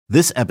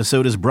This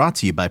episode is brought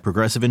to you by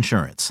Progressive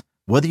Insurance.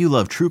 Whether you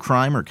love true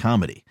crime or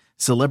comedy,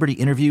 celebrity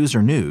interviews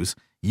or news,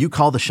 you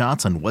call the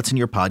shots on what's in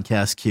your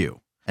podcast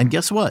queue. And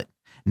guess what?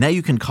 Now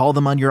you can call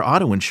them on your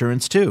auto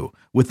insurance too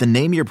with the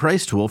Name Your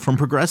Price tool from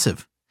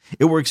Progressive.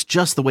 It works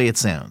just the way it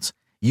sounds.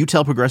 You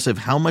tell Progressive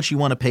how much you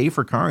want to pay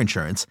for car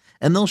insurance,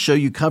 and they'll show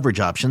you coverage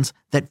options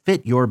that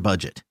fit your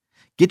budget.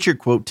 Get your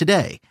quote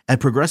today at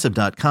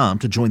Progressive.com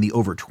to join the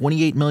over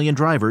 28 million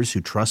drivers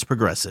who trust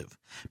Progressive.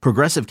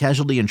 Progressive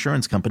Casualty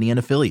Insurance Company and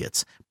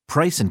Affiliates.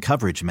 Price and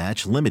coverage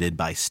match limited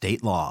by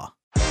state law.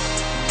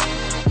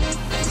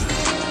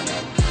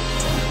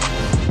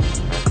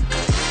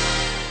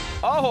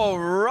 All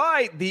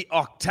right, the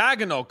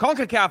octagonal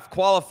CONCACAF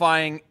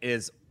qualifying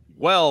is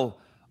well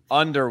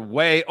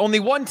underway. Only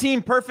one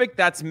team perfect,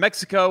 that's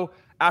Mexico.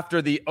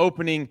 After the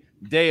opening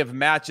day of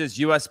matches,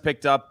 U.S.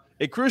 picked up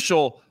a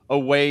crucial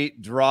away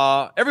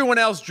draw. Everyone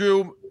else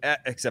drew,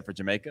 except for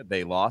Jamaica.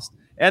 They lost.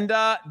 And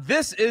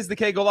this is the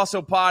Qué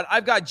Golazo Pod.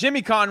 I've got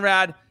Jimmy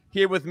Conrad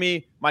here with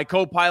me, my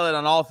co-pilot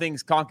on all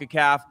things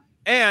CONCACAF.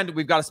 And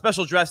we've got a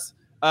special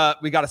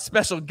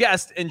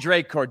guest in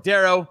Dre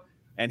Cordero.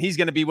 And he's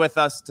going to be with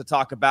us to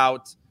talk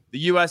about the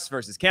U.S.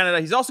 versus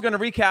Canada. He's also going to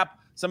recap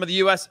some of the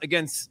U.S.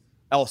 against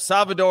El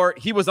Salvador.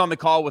 He was on the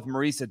call with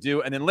Marisa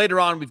Adu. And then later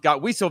on, we've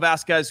got Wiso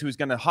Vasquez, who's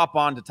going to hop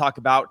on to talk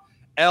about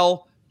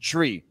El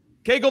Tri.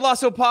 Qué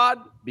Golazo Pod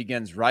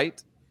begins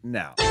right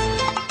now.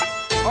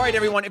 All right,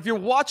 everyone, if you're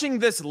watching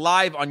this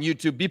live on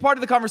YouTube, be part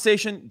of the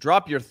conversation.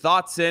 Drop your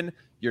thoughts in,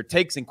 your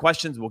takes and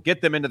questions. We'll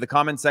get them into the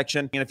comment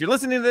section. And if you're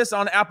listening to this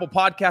on Apple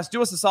Podcasts, do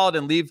us a solid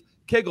and leave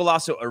Qué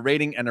Golazo a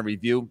rating and a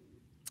review.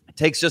 It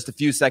takes just a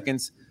few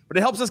seconds, but it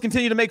helps us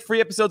continue to make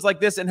free episodes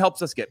like this and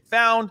helps us get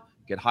found,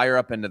 get higher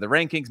up into the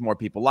rankings. More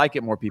people like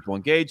it, more people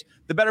engage.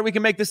 The better we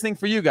can make this thing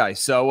for you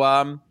guys.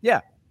 So,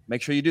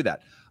 make sure you do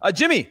that.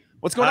 Jimmy,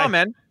 what's going on,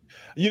 man?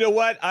 You know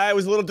what? I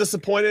was a little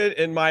disappointed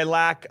in my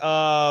lack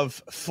of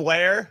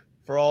flair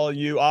for all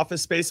you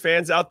Office Space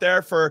fans out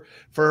there for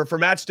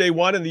match day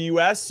one in the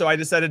U.S., so I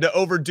decided to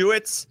overdo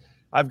it.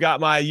 I've got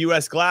my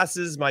U.S.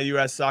 glasses, my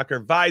U.S. soccer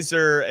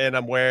visor, and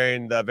I'm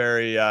wearing the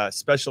very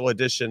special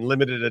edition,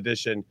 limited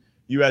edition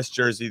U.S.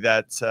 jersey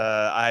that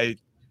I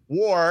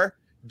wore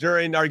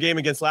during our game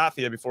against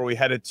Latvia before we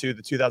headed to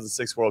the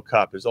 2006 World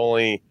Cup. There's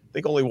only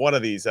one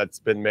of these that's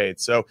been made.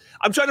 So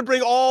I'm trying to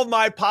bring all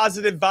my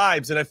positive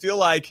vibes, and I feel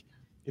like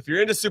if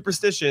you're into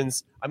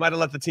superstitions, I might have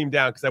let the team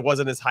down because I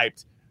wasn't as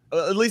hyped,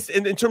 at least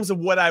in terms of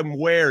what I'm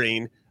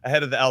wearing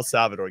ahead of the El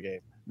Salvador game.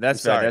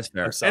 That's fair.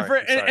 That's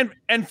fair.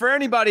 And for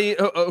anybody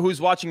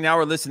who's watching now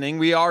or listening,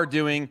 we are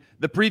doing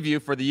the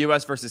preview for the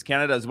U.S. versus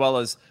Canada, as well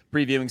as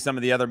previewing some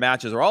of the other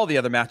matches or all the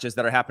other matches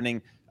that are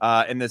happening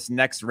in this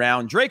next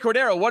round. Dre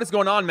Cordero, what is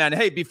going on, man?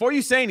 Hey, before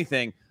you say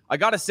anything, I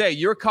got to say,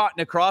 you're caught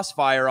in a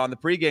crossfire on the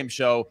pregame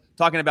show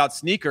talking about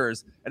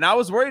sneakers, and I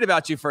was worried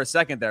about you for a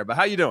second there, but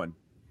how you doing?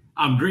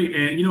 I'm great.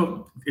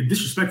 And,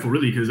 disrespectful,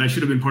 really, because I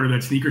should have been part of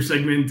that sneaker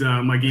segment.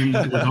 My game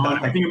was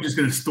on. I think I'm just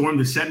going to storm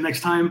the set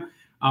next time.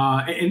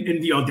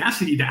 And the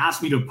audacity to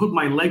ask me to put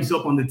my legs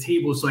up on the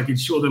table so I could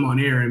show them on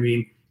air. I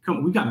mean, come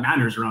on, we got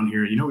manners around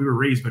here. We were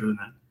raised better than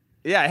that.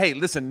 Yeah, hey,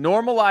 listen,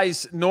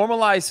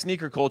 normalize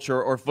sneaker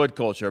culture or foot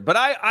culture. But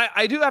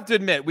I do have to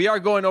admit, we are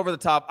going over the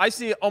top. I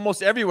see it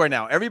almost everywhere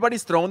now.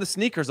 Everybody's throwing the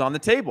sneakers on the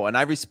table, and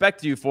I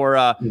respect you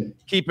for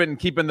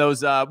keeping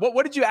those.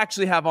 What did you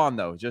actually have on,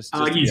 though? Just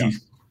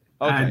Yeezys.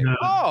 Okay.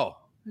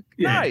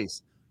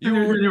 Nice. They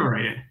were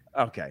right.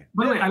 Okay.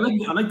 By the way, I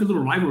like the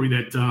little rivalry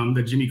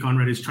that Jimmy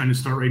Conrad is trying to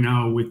start right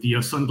now with the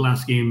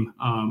Sunglass game.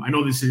 I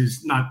know this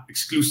is not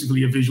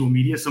exclusively a visual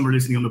media. Some are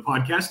listening on the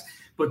podcast,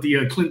 but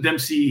the Clint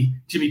Dempsey,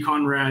 Jimmy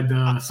Conrad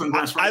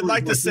Sunglass rivalry. I'd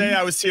like to say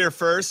I was here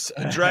first,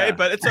 Dre,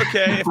 but it's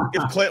okay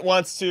if Clint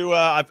wants to.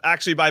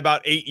 Actually, by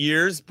about 8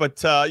 years,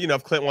 but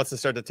if Clint wants to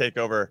start to take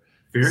over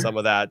some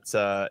of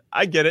that,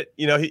 I get it.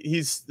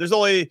 There's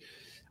only.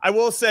 I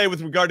will say,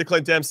 with regard to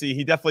Clint Dempsey,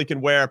 he definitely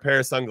can wear a pair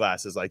of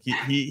sunglasses. Like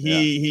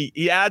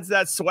he adds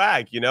that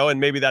swag, and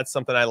maybe that's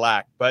something I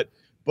lack. But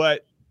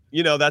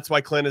that's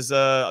why Clint was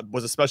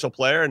a special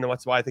player, and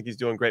that's why I think he's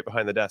doing great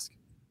behind the desk.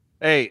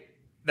 Hey,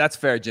 that's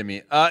fair,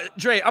 Jimmy.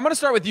 Dre, I'm going to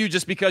start with you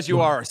just because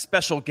you are a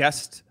special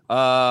guest,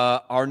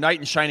 our knight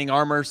in shining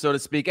armor, so to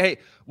speak. Hey,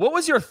 what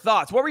was your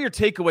thoughts? What were your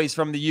takeaways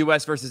from the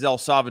U.S. versus El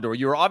Salvador?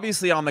 You were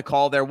obviously on the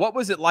call there. What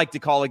was it like to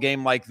call a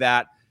game like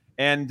that?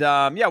 And,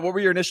 what were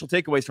your initial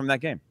takeaways from that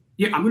game?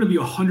 Yeah, I'm going to be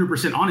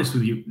 100% honest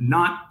with you.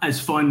 Not as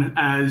fun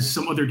as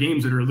some other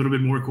games that are a little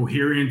bit more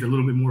coherent, a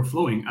little bit more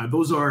flowing.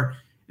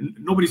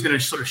 Nobody's going to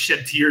sort of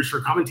shed tears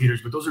for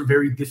commentators, but those are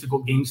very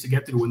difficult games to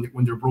get through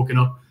when they're broken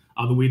up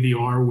the way they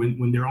are,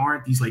 when there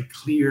aren't these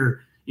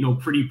clear,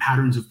 pretty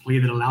patterns of play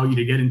that allow you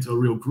to get into a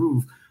real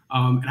groove.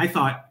 And I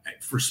thought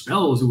for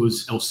spells, it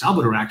was El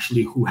Salvador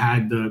actually who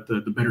had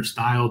the better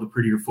style, the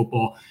prettier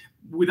football,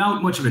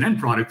 without much of an end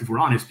product, if we're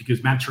honest,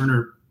 because Matt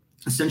Turner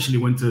essentially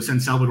went to San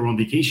Salvador on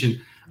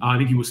vacation. I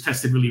think he was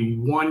tested really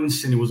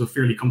once, and it was a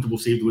fairly comfortable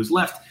save to his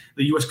left.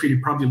 The U.S.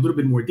 created probably a little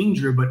bit more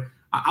danger, but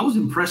I was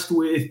impressed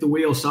with the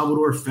way El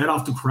Salvador fed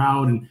off the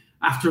crowd and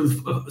after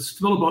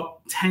still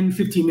about 10,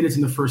 15 minutes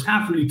in the first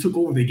half, really took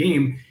over the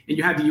game, and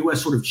you had the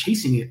U.S. sort of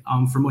chasing it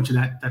for much of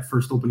that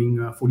first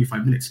opening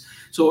 45 minutes.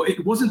 So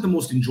it wasn't the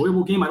most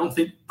enjoyable game, I don't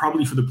think,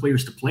 probably for the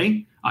players to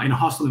play in a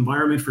hostile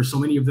environment. For so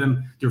many of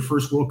them, their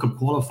first World Cup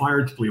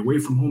qualifier, to play away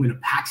from home in a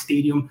packed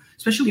stadium,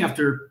 especially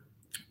after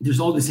there's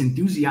all this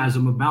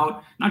enthusiasm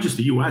about not just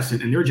the U.S.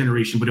 and their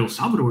generation, but El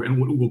Salvador and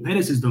what Hugo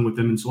Perez has done with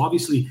them. And so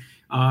obviously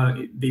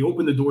they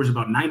opened the doors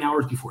about 9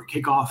 hours before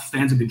kickoff.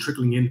 Fans have been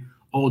trickling in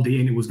all day,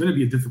 and it was going to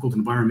be a difficult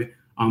environment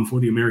for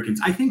the Americans.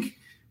 I think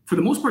for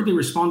the most part, they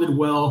responded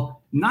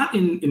well, not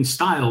in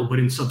style, but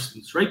in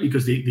substance, right?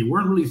 Because they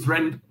weren't really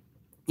threatened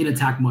in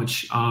attack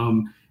much.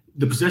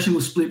 The possession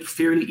was split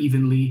fairly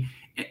evenly.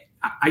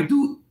 I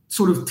do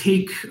sort of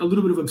take a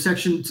little bit of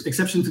exception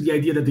to the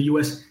idea that the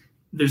U.S.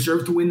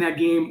 deserved to win that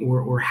game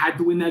or had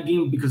to win that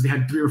game because they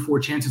had 3 or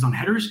 4 chances on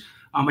headers.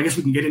 I guess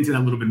we can get into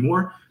that a little bit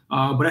more.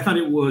 But I thought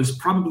it was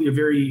probably a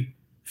very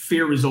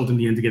fair result in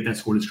the end to get that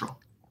scoreless draw.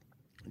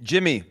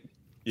 Jimmy,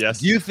 yes.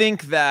 Do you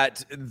think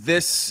that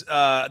this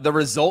the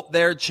result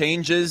there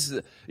changes?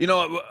 You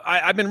know,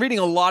 I've been reading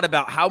a lot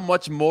about how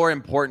much more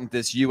important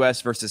this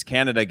U.S. versus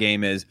Canada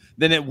game is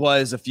than it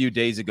was a few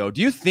days ago.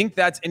 Do you think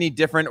that's any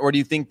different, or do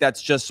you think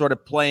that's just sort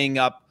of playing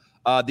up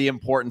the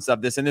importance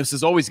of this, and this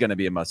is always going to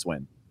be a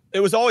must-win?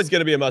 It was always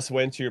going to be a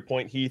must-win, to your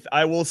point, Heath.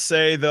 I will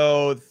say,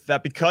 though,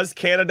 that because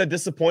Canada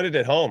disappointed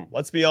at home,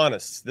 let's be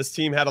honest, this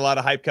team had a lot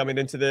of hype coming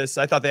into this.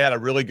 I thought they had a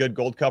really good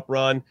Gold Cup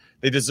run.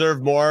 They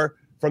deserved more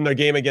from their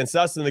game against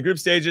us in the group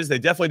stages. They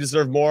definitely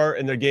deserve more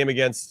in their game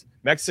against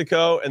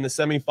Mexico in the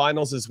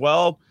semifinals as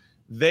well.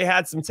 They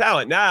had some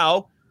talent.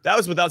 Now, that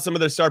was without some of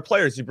their star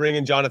players. You bring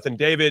in Jonathan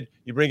David,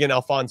 you bring in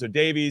Alphonso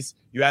Davies,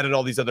 you added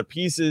all these other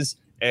pieces,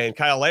 and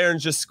Kyle Larin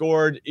just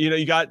scored. You know,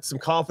 you got some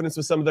confidence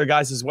with some of their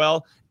guys as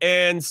well,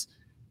 and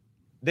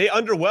they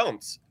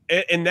underwhelmed.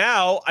 And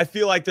now I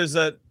feel like there's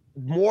a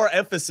more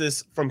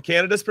emphasis from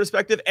Canada's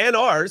perspective and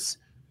ours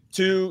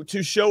to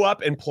show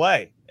up and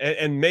play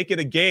and make it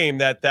a game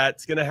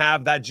that's going to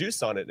have that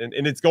juice on it.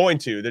 And it's going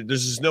to.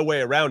 There's just no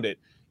way around it.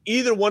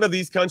 Either one of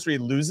these countries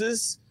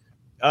loses,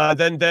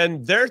 then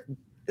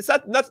it's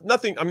not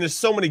nothing. I mean, there's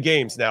so many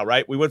games now,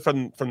 right? We went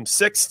from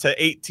 6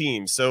 to 8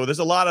 teams. So there's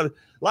a lot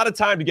of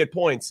time to get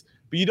points.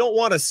 But you don't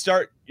want to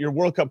start your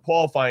World Cup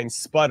qualifying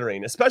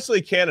sputtering, especially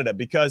Canada,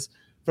 because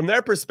from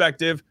their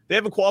perspective, they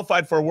haven't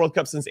qualified for a World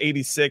Cup since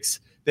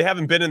 '86. They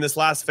haven't been in this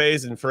last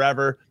phase in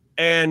forever.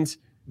 And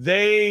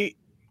they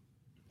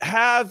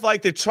have,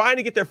 like, they're trying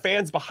to get their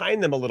fans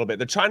behind them a little bit.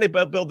 They're trying to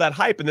build that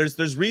hype. And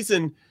there's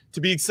reason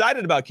to be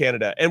excited about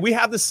Canada. And we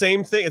have the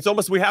same thing. It's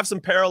almost, we have some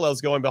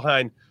parallels going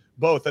behind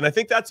both. And I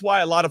think that's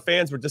why a lot of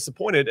fans were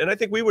disappointed. And I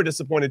think we were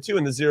disappointed too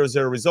in the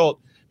 0-0 result,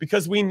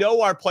 because we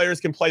know our players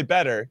can play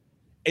better,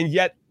 and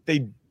yet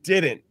they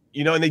didn't,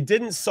 and they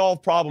didn't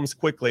solve problems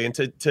quickly. And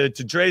to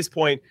Dre's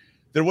point,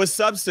 there was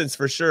substance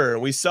for sure.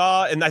 And we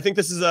saw, and I think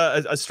this is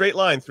a straight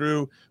line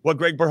through what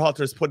Greg Berhalter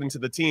has put into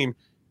the team.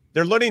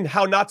 They're learning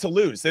how not to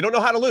lose. They don't know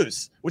how to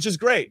lose, which is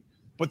great.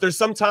 But there's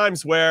some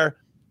times where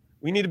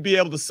we need to be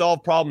able to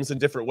solve problems in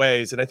different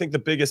ways. And I think the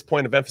biggest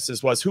point of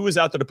emphasis was who was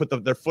out there to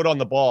put their foot on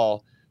the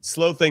ball,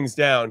 slow things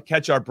down,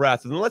 catch our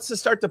breath, and then let's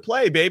just start to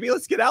play, baby.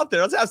 Let's get out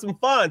there. Let's have some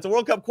fun. It's a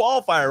World Cup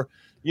qualifier,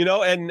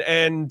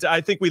 and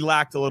I think we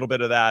lacked a little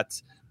bit of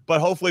that. But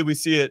hopefully we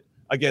see it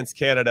against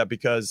Canada,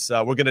 because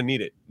we're going to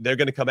need it. They're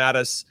going to come at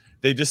us.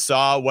 They just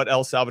saw what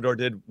El Salvador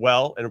did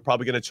well, and are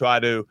probably going to try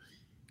to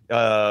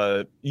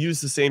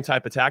use the same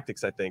type of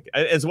tactics, I think,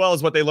 as well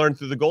as what they learned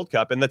through the Gold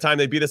Cup and the time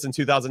they beat us in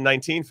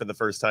 2019 for the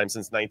first time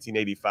since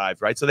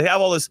 1985, right? So they have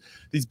all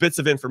these bits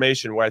of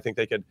information where I think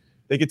they could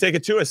take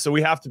it to us. So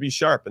we have to be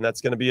sharp, and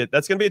that's going to be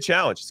a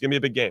challenge. It's going to be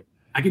a big game.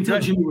 I can tell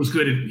Jimmy was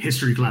good at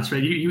history class,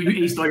 right? You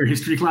aced all your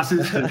history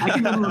classes. I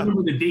can never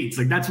remember the dates.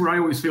 Like, that's where I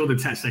always fail the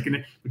test.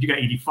 But you got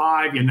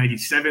 85, you had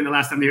 97 the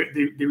last time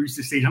they reached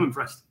the stage. I'm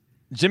impressed.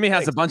 Jimmy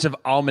has a bunch of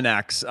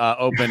almanacs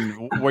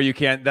open where you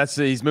can't.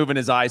 He's moving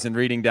his eyes and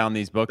reading down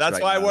these books.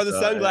 That's why I wore the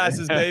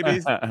sunglasses,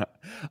 babies.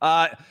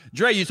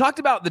 Dre, you talked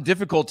about the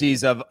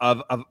difficulties of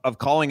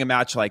calling a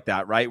match like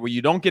that, right? Where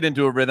you don't get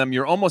into a rhythm.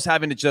 You're almost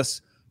having to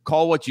just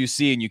call what you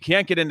see, and you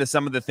can't get into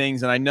some of the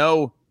things. And I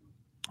know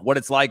what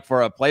it's like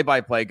for a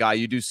play-by-play guy.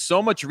 You do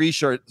so much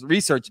research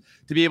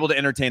to be able to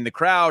entertain the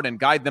crowd and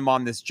guide them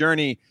on this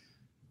journey.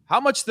 How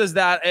much does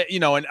that,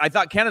 and I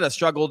thought Canada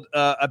struggled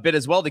a bit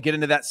as well to get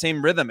into that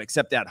same rhythm,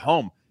 except at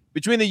home.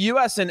 Between the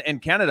U.S.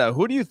 and Canada,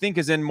 who do you think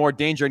is in more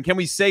danger? And can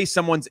we say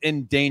someone's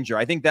in danger?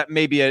 I think that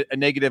may be a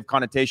negative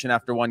connotation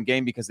after one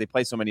game because they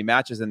play so many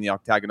matches in the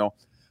octagonal.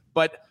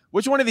 But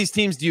which one of these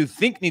teams do you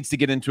think needs to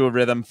get into a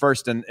rhythm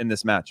first in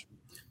this match?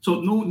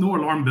 So no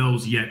alarm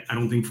bells yet, I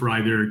don't think, for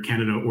either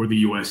Canada or the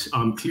U.S.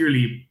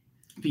 Clearly,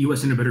 the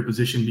U.S. in a better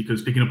position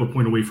because picking up a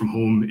point away from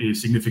home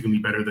is significantly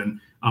better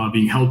than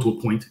being held to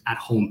a point at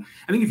home.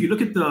 I think if you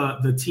look at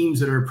the teams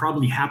that are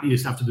probably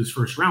happiest after this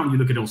first round, you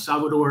look at El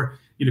Salvador,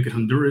 you look at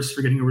Honduras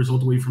for getting a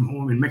result away from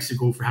home, and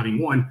Mexico for having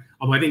won.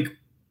 Although I think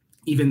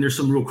even there's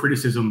some real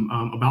criticism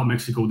about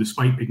Mexico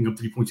despite picking up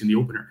 3 points in the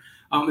opener.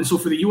 And so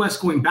for the U.S.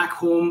 going back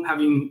home,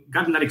 having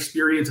gotten that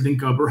experience, I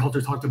think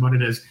Berhalter talked about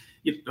it as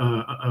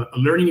a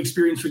learning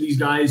experience for these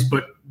guys,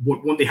 but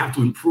one they have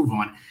to improve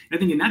on. And I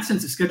think in that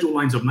sense, the schedule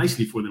lines up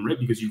nicely for them, right?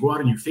 Because you go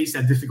out and you face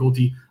that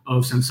difficulty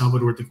of San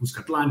Salvador to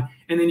Cuscatlan,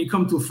 and then you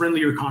come to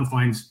friendlier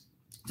confines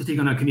to take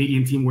on a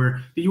Canadian team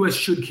where the U.S.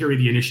 should carry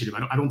the initiative.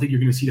 I don't think you're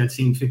going to see that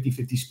same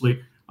 50-50 split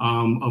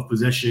of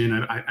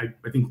possession. I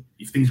think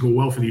if things go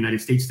well for the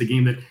United States, the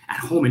game that at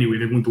home anyway,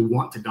 they're going to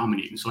want to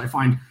dominate. And so I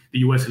find the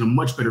U.S. in a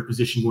much better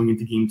position going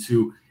into game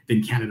 2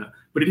 than Canada.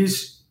 But it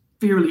is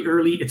fairly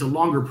early. It's a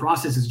longer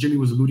process, as Jimmy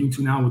was alluding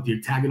to now, with the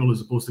octagonal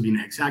as opposed to being a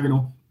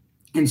hexagonal.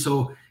 And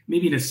so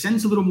maybe in a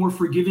sense, a little more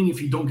forgiving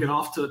if you don't get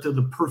off to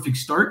the perfect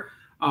start.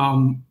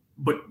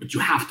 But you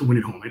have to win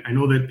at home. I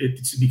know that it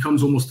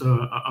becomes almost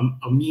a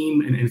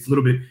meme, and it's a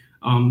little bit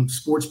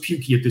sports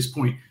pukey at this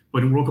point.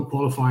 But in World Cup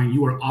qualifying,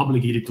 you are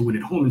obligated to win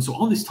at home. And so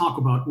all this talk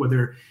about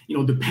whether,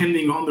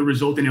 depending on the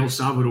result in El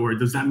Salvador,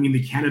 does that mean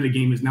the Canada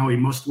game is now a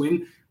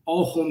must-win?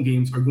 All home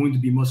games are going to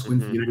be must-win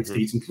for the United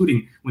States,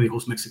 including when they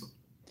host Mexico.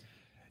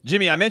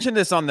 Jimmy, I mentioned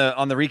this on the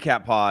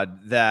recap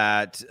pod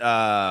that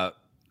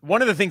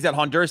one of the things that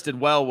Honduras did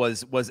well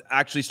was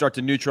actually start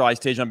to neutralize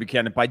Tejan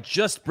Buchanan by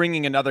just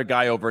bringing another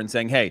guy over and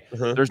saying, hey,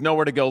 there's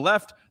nowhere to go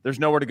left, there's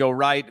nowhere to go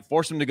right,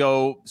 force him to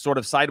go sort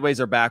of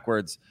sideways or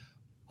backwards.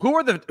 Who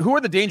are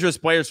the dangerous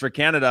players for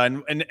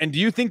Canada? And do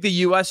you think the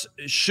U.S.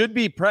 should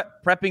be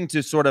prepping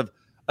to sort of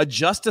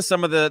adjust to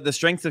some of the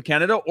strengths of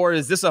Canada, or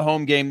is this a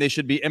home game they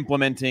should be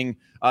implementing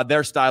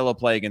their style of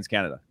play against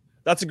Canada?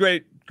 That's a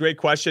great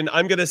question.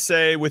 I'm going to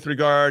say with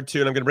regard to,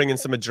 and I'm going to bring in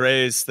some of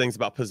Dre's things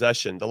about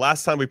possession. The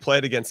last time we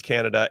played against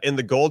Canada in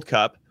the Gold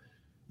Cup,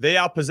 they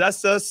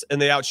outpossessed us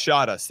and they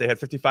outshot us. They had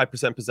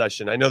 55%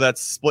 possession. I know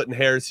that's splitting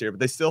hairs here, but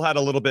they still had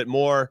a little bit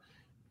more.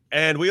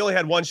 And we only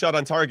had one shot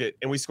on target,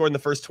 and we scored in the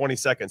first 20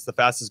 seconds, the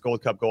fastest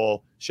Gold Cup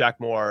goal, Shaq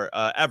Moore,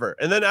 ever.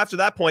 And then after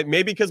that point,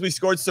 maybe because we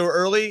scored so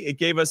early, it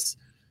gave us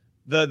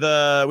we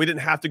didn't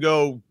have to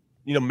go,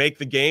 make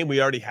the game.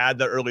 We already had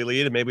the early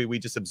lead, and maybe we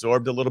just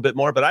absorbed a little bit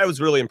more. But I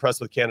was really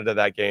impressed with Canada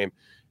that game,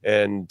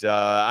 and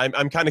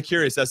I'm kind of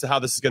curious as to how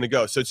this is going to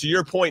go. So to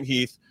your point,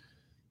 Heath,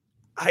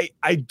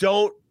 I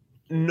don't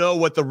know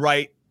what the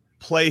right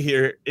play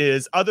here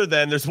is, other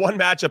than there's one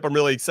matchup I'm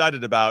really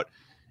excited about.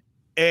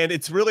 And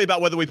it's really about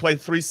whether we play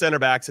 3 center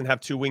backs and have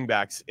 2 wing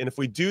backs. And if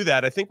we do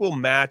that, I think we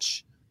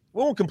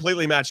won't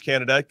completely match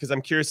Canada, because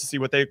I'm curious to see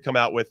what they come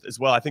out with as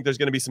well. I think there's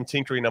going to be some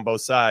tinkering on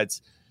both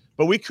sides.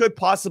 But we could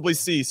possibly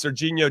see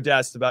Serginho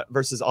Dest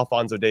versus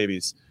Alphonso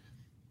Davies.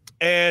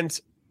 And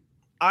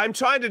I'm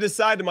trying to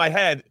decide in my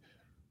head,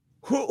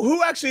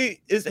 who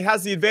actually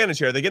has the advantage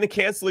here? Are they going to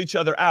cancel each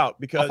other out?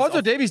 Because Alphonso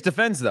Davies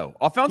defends, though.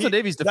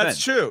 Davies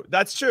defends.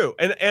 That's true.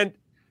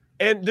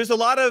 And there's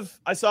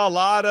I saw a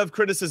lot of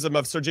criticism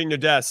of Serginho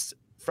Dest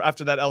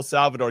after that El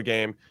Salvador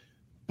game.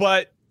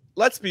 But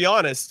let's be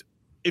honest,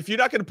 if you're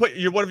not going to put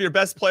one of your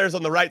best players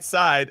on the right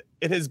side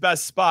in his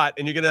best spot,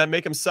 and you're going to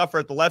make him suffer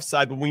at the left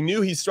side, when we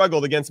knew he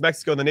struggled against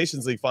Mexico in the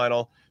Nations League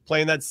final,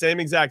 playing that same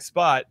exact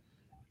spot,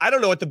 I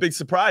don't know what the big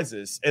surprise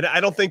is. And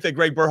I don't think that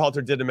Greg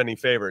Berhalter did him any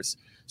favors.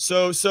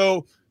 So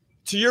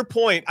to your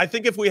point, I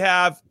think if we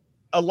have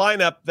a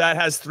lineup that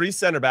has 3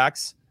 center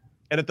backs,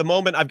 and at the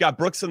moment I've got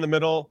Brooks in the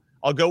middle,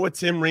 I'll go with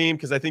Tim Ream,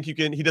 because I think he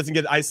doesn't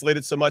get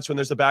isolated so much when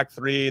there's a back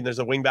 3 and there's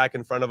a wing back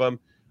in front of him.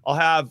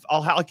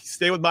 I'll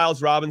stay with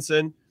Miles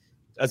Robinson.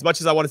 As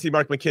much as I want to see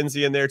Mark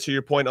McKenzie in there, to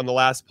your point on the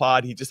last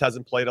pod, he just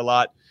hasn't played a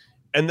lot.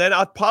 And then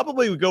I'll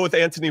probably go with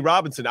Anthony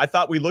Robinson. I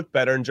thought we looked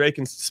better, and Dre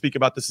can speak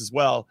about this as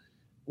well,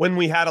 when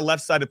we had a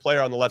left-sided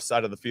player on the left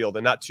side of the field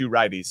and not 2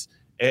 righties.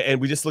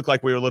 And we just looked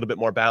like we were a little bit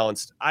more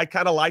balanced. I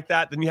kind of like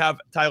that. Then you have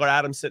Tyler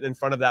Adams sitting in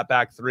front of that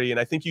back 3, and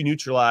I think you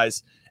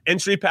neutralize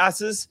entry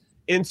passes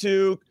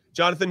into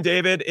Jonathan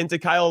David, into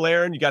Kyle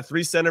Larin. You got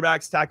 3 center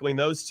backs tackling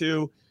those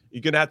 2.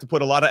 You're going to have to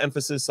put a lot of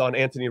emphasis on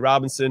Anthony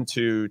Robinson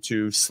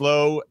to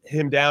slow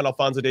him down,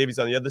 Alphonso Davies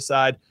on the other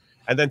side.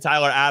 And then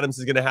Tyler Adams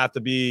is going to have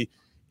to be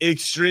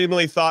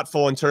extremely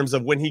thoughtful in terms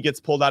of when he gets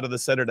pulled out of the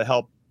center to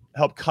help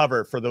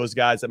cover for those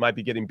guys that might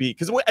be getting beat.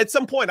 Because at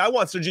some point, I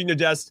want Serginho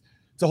Dest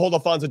to hold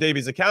Alphonso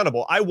Davies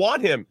accountable. I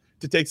want him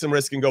to take some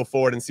risk and go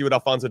forward and see what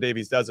Alphonso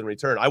Davies does in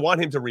return. I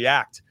want him to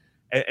react.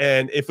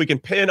 And if we can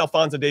pin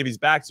Alphonso Davies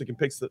back so he can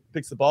picks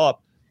the ball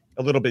up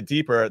a little bit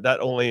deeper, that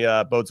only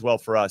bodes well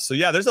for us. So,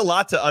 yeah, there's a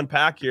lot to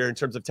unpack here in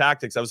terms of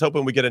tactics. I was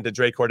hoping we get into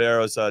Dre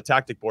Cordero's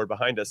tactic board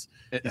behind us.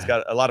 He's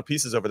got a lot of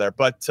pieces over there.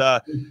 But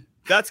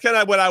that's kind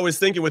of what I was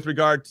thinking with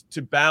regard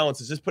to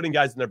balance, is just putting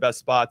guys in their best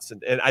spots.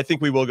 And I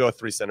think we will go with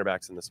 3 center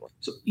backs in this one.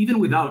 So even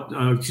without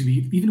going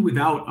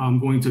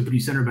to 3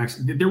 center backs,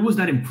 there was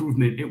that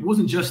improvement. It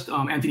wasn't just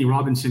Anthony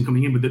Robinson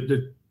coming in, but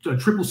the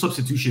triple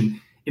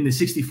substitution in the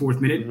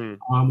 64th minute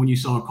when you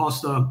saw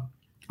Costa,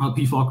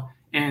 Pifok,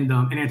 and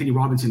Anthony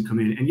Robinson come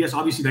in. And yes,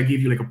 obviously that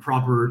gave you like a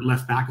proper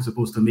left back as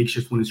opposed to a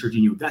makeshift one in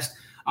Serginho Dest.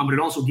 But it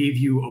also gave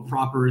you a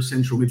proper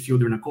central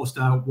midfielder in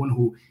Acosta, one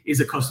who is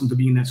accustomed to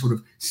being that sort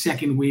of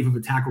second wave of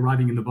attack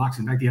arriving in the box.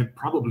 In fact, he had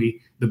probably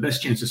the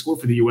best chance to score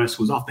for the U.S.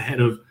 was off the head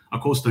of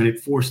Acosta, and it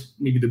forced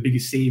maybe the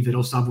biggest save that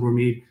El Salvador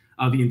made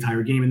the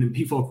entire game. And then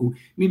Pefok, who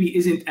maybe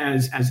isn't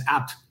as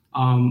apt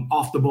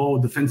off the ball,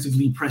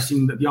 defensively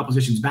pressing the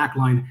opposition's back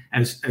line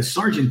as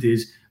Sargent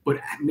is, but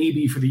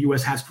maybe for the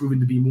U.S. has proven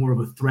to be more of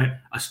a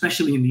threat,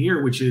 especially in the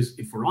air, which is,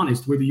 if we're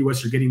honest, where the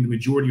U.S. are getting the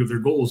majority of their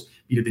goals,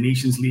 be it the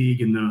Nations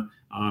League and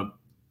the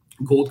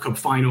Gold Cup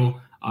final.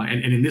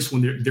 And in this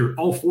one, they're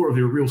all four of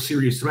their real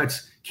serious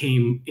threats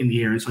came in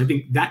the air. And so I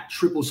think that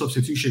triple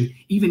substitution,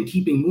 even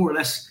keeping more or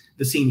less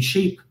the same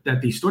shape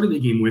that they started the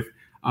game with,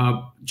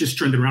 just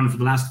turned it around. For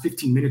the last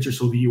 15 minutes or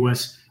so, the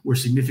U.S. were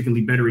significantly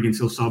better against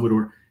El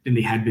Salvador than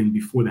they had been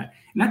before that.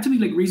 And that to me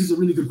raises a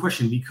really good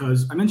question,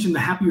 because I mentioned the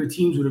happier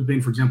teams would have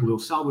been, for example, El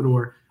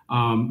Salvador,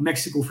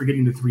 Mexico for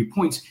getting the 3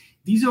 points.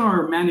 These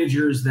are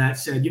managers that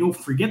said,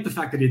 forget the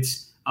fact that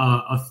it's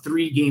a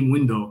 3-game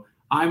window.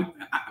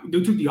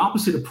 They took the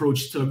opposite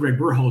approach to Greg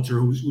Berhalter,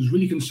 who's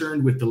really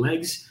concerned with the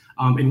legs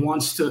and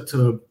wants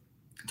to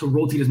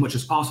rotate as much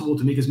as possible,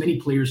 to make as many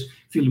players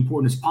feel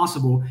important as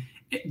possible.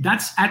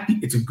 It's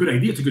a good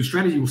idea. It's a good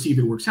strategy. We'll see if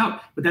it works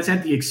out, but that's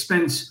at the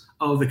expense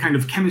of the kind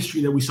of chemistry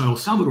that we saw El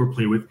Salvador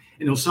play with.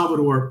 And El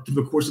Salvador,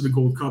 through the course of the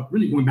Gold Cup,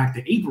 really going back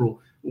to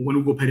April, when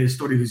Hugo Perez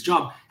started his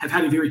job, have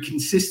had a very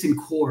consistent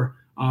core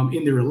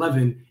in their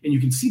 11. And you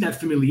can see that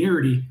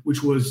familiarity,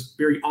 which was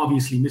very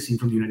obviously missing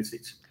from the United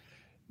States.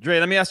 Dre,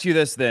 let me ask you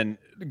this then.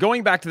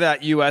 Going back to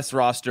that U.S.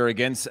 roster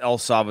against El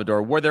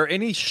Salvador, were there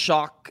any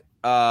shock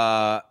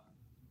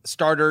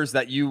starters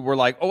that you were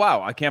like, oh,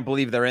 wow, I can't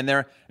believe they're in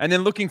there? And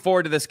then looking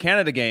forward to this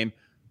Canada game,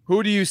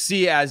 who do you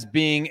see as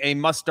being a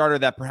must starter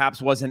that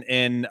perhaps wasn't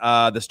in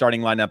the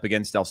starting lineup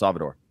against El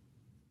Salvador?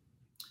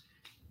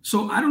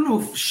 So I don't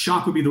know if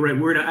shock would be the right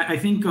word. I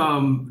think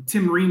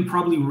Tim Ream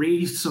probably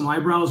raised some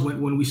eyebrows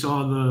when we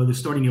saw the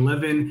starting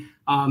 11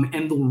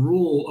 and the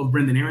role of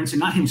Brenden Aaronson,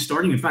 not him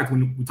starting. In fact,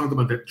 when we talked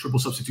about that triple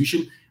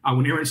substitution,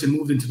 when Aaronson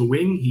moved into the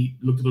wing, he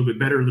looked a little bit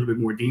better, a little bit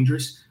more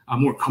dangerous,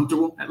 more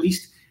comfortable at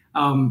least.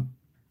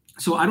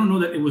 So I don't know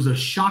that it was a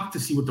shock to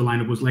see what the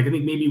lineup was like. I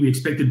think maybe we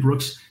expected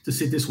Brooks to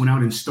sit this one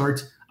out and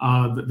start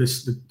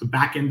the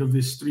back end of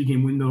this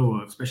 3-game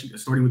window, especially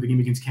starting with the game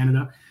against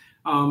Canada.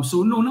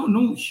 So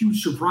no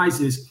huge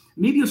surprises.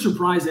 Maybe a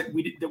surprise that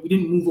we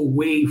didn't move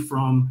away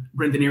from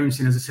Brenden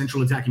Aaronson as a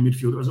central attacking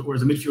midfielder or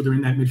as a midfielder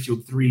in that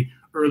midfield 3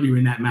 earlier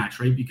in that match,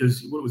 right?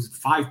 Because what was it,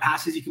 5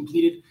 passes he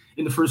completed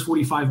in the first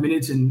 45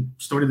 minutes and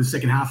started the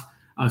second half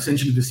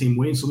essentially the same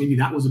way. And so maybe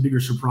that was a bigger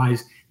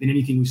surprise than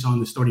anything we saw in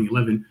the starting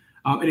 11.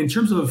 And in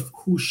terms of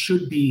who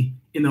should be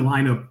in the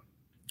lineup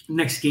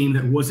next game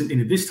that wasn't in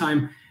it this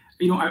time,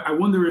 I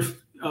wonder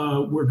if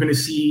we're going to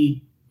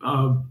see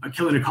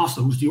Kellyn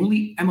Acosta, who's the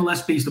only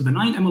MLS-based of the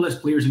 9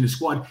 MLS players in the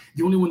squad,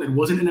 the only one that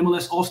wasn't an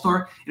MLS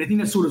All-Star. And I think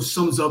that sort of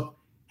sums up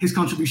his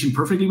contribution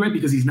perfectly, right?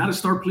 Because he's not a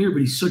star player, but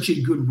he's such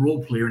a good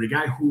role player and a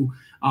guy who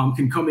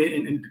can come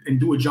in and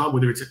do a job,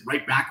 whether it's at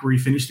right back where he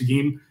finished the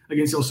game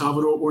against El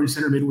Salvador or in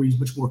center mid where he's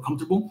much more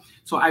comfortable.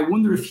 So I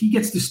wonder if he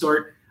gets to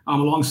start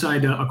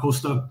alongside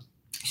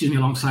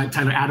alongside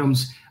Tyler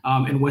Adams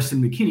and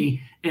Weston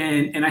McKennie.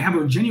 And I have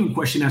a genuine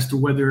question as to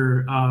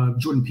whether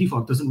Jordan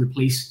Pefok doesn't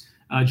replace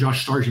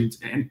Josh Sargent.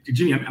 And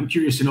Jimmy, I'm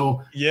curious to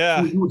know who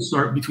you would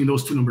start between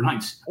those 2 number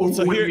 9s. Or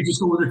so whether you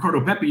just go with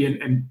Ricardo Pepi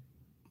and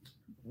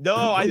no,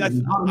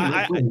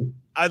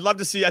 I'd love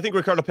to see. I think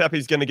Ricardo Pepi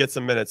is going to get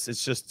some minutes.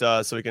 It's just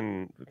so we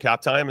can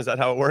cap time. Is that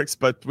how it works?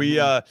 But we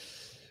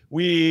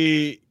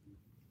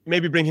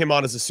maybe bring him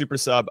on as a super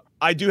sub.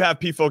 I do have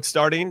Pefok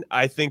starting.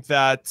 I think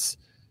that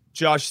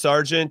Josh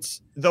Sargent,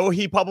 though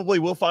he probably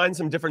will find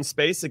some different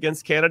space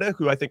against Canada,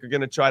 who I think are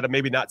going to try to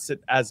maybe not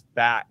sit as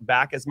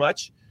back as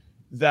much,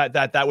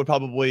 that would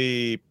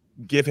probably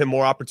give him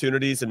more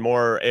opportunities and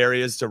more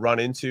areas to run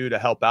into to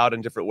help out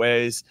in different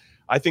ways.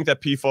 I think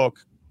that Pefok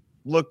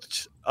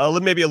looked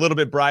maybe a little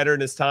bit brighter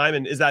in his time.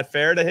 And is that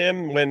fair to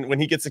him when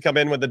he gets to come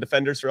in when the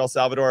defenders for El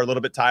Salvador are a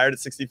little bit tired at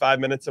 65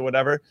 minutes or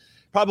whatever?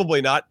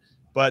 Probably not.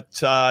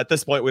 But at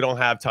this point, we don't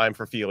have time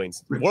for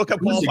feelings. World Cup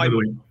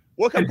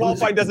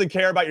qualifying doesn't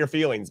care about your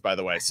feelings, by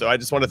the way. So I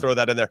just want to throw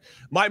that in there.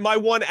 My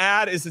one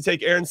ad is to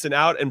take Aaronson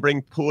out and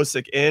bring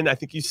Pulisic in. I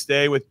think you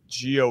stay with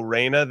Gio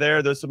Reyna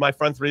there. My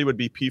front 3 would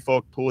be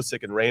Pefok,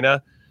 Pulisic, and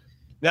Reyna.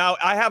 Now,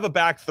 I have a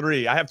back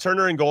 3. I have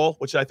Turner in goal,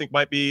 which I think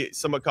might be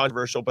somewhat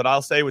controversial, but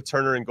I'll stay with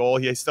Turner in goal.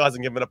 He still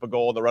hasn't given up a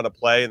goal in the run of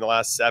play in the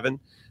last 7.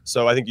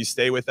 So I think you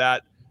stay with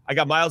that. I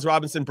got Miles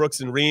Robinson, Brooks,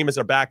 and Ream as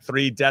our back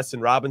 3, Dest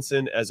and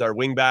Robinson as our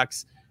wing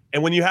backs.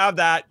 And when you have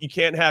that, you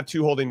can't have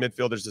 2 holding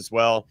midfielders as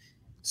well.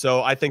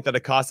 So I think that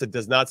Acosta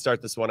does not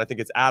start this one. I think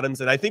it's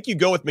Adams. And I think you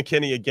go with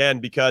McKennie again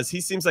because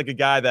he seems like a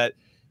guy that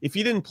if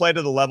he didn't play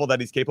to the level that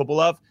he's capable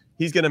of,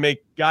 he's going to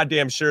make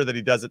goddamn sure that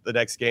he does it the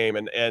next game.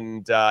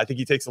 And I think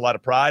he takes a lot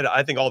of pride.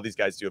 I think all of these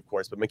guys do, of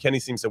course. But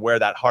McKennie seems to wear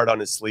that heart on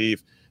his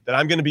sleeve that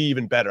I'm going to be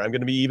even better. I'm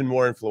going to be even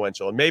more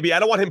influential. And maybe I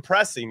don't want him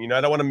pressing.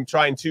 I don't want him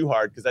trying too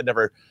hard because that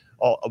never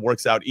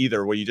works out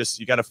either, where you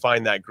got to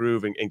find that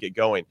groove and get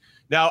going.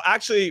 Now,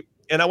 actually,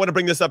 and I want to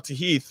bring this up to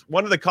Heath.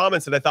 One of the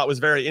comments that I thought was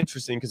very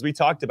interesting, because we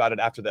talked about it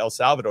after the El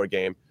Salvador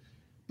game,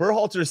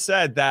 Berhalter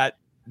said that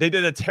they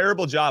did a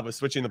terrible job of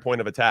switching the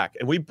point of attack.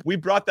 And we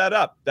brought that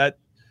up, that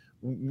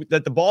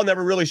the ball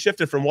never really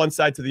shifted from one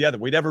side to the other.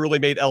 We never really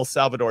made El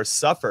Salvador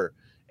suffer.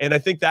 And I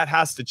think that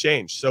has to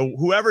change. So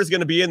whoever's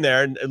going to be in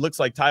there, and it looks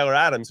like Tyler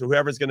Adams,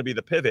 whoever's going to be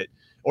the pivot,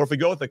 or if we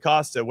go with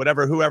Acosta,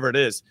 whoever it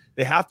is,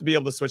 they have to be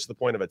able to switch the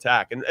point of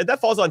attack. And that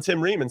falls on Tim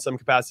Ream in some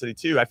capacity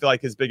too. I feel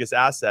like his biggest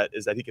asset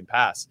is that he can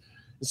pass.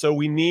 And so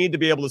we need to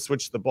be able to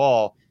switch the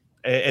ball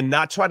and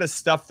not try to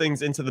stuff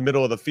things into the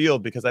middle of the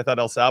field, because I thought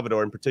El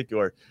Salvador in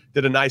particular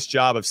did a nice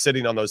job of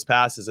sitting on those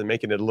passes and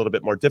making it a little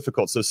bit more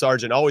difficult. So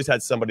Sargent always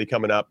had somebody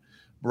coming up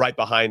right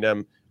behind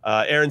him.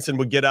 Aronson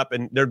would get up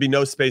and there'd be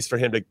no space for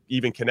him to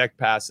even connect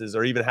passes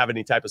or even have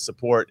any type of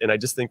support. And I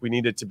just think we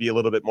needed to be a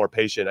little bit more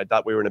patient. I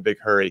thought we were in a big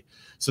hurry.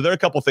 So there are a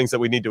couple things that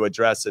we need to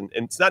address. And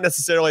it's not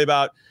necessarily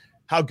about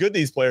how good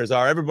these players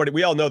are.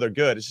 We all know they're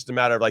good. It's just a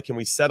matter of like, can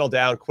we settle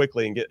down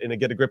quickly and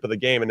get a grip of the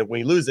game? And if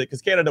we lose it,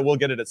 because Canada will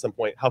get it at some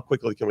point, how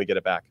quickly can we get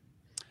it back?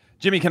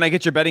 Jimmy, can I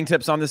get your betting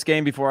tips on this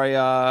game before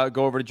I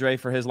go over to Dre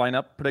for his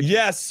lineup prediction?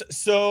 Yes.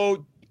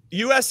 So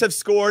U.S. have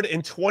scored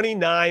in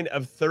 29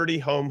 of 30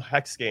 home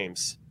Hex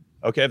games.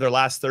 Okay, their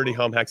last 30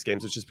 home Hex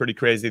games, which is pretty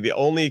crazy. The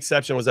only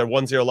exception was their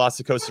 1-0 loss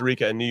to Costa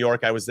Rica in New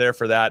York. I was there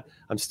for that.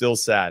 I'm still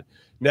sad.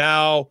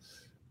 Now,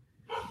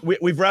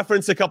 we've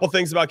referenced a couple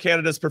things about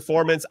Canada's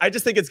performance. I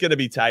just think it's going to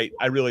be tight.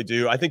 I really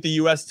do. I think the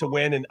U.S. to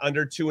win in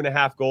under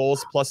 2.5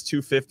 goals plus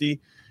 250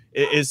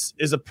 is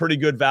a pretty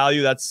good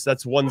value. That's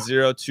 1-0,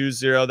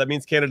 2-0. That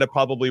means Canada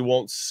probably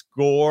won't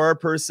score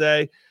per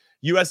se.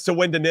 U.S. to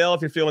win to nil, if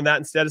you're feeling that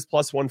instead, is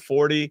plus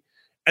 140.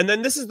 And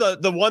then this is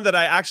the one that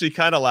I actually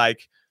kind of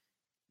like.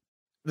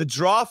 The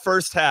draw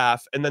first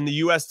half and then the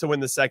U.S. to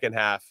win the second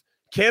half.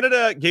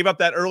 Canada gave up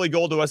that early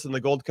goal to us in the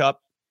Gold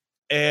Cup.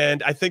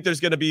 And I think there's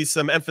going to be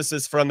some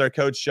emphasis from their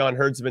coach, John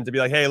Herdsman, to be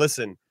like, hey,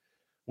 listen,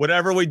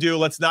 whatever we do,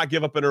 let's not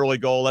give up an early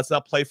goal. Let's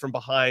not play from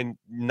behind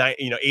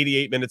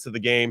 88 minutes of the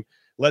game.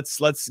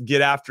 Let's get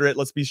after it.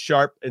 Let's be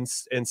sharp and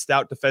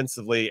stout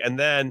defensively. And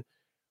then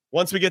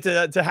once we get to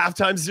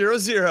halftime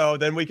 0-0,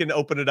 then we can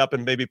open it up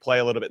and maybe play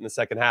a little bit in the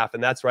second half.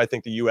 And that's where I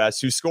think the U.S.,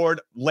 who scored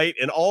late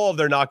in all of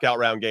their knockout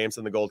round games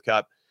in the Gold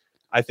Cup,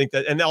 I think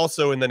that, and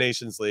also in the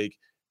Nations League,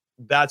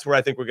 that's where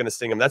I think we're going to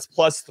sting them. That's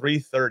plus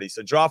 330.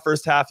 So draw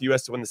first half,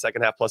 U.S. to win the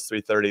second half, plus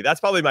 330. That's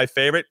probably my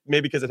favorite,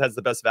 maybe because it has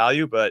the best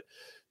value, but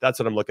that's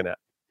what I'm looking at.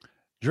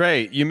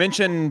 Dre, you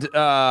mentioned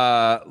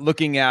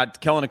looking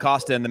at Kellyn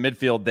Acosta in the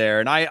midfield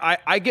there, and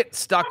I get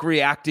stuck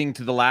reacting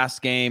to the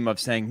last game of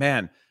saying,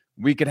 man,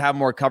 we could have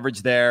more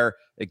coverage there.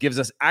 It gives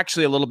us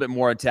actually a little bit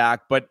more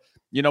attack, but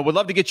would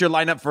love to get your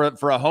lineup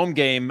for a home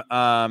game.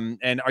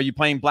 And are you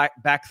playing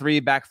back 3,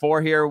 back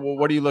 4 here?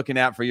 What are you looking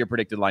at for your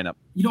predicted lineup?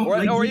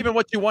 Or even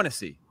what you want to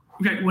see?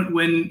 Okay,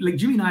 when like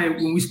Jimmy and I,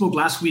 when we spoke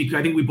last week,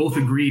 I think we both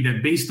agreed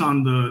that based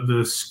on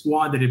the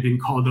squad that had been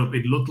called up,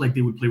 it looked like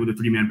they would play with a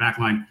 3-man back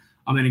line.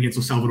 And against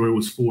El Salvador, it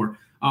was 4.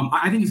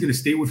 I think he's going to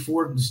stay with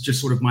 4. This is just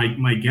sort of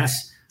my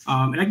guess.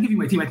 And I can give you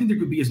my team. I think there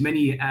could be as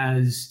many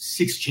as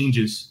 6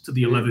 changes to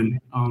the 11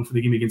 for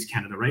the game against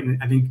Canada, right?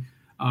 And I think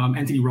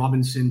Anthony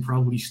Robinson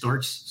probably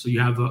starts. So you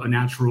have a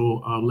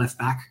natural left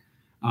back.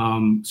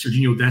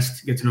 Serginho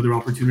Dest gets another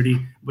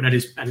opportunity, but at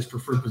his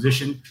preferred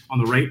position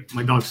on the right.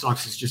 My dog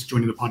Socks is just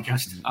joining the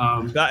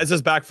podcast. Is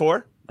this back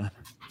 4?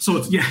 So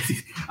it's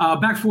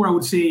back 4. I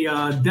would say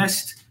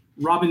Dest.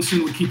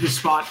 Robinson would keep his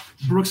spot.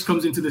 Brooks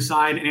comes into the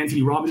side, and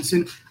Anthony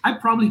Robinson.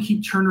 I'd probably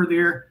keep Turner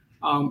there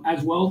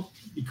as well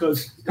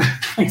because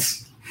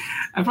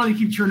I'd probably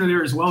keep Turner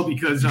there as well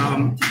because,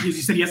 as you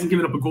said, he hasn't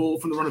given up a goal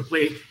from the run of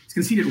play. He's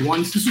conceded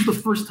once. This was the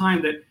first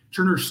time that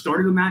Turner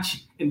started a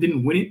match and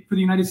didn't win it for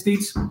the United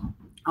States.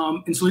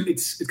 And so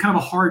it's kind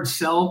of a hard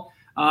sell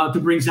to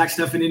bring Zach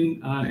Steffen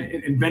in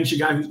and bench a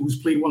guy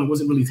who's played well and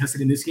wasn't really tested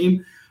in this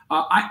game.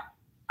 I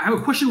have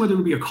a question whether it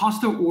would be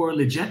Acosta or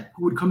Leggett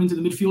who would come into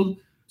the midfield.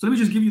 So let me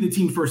just give you the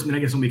team first, and then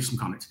I guess I'll make some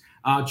comments.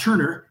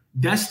 Turner,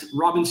 Dest,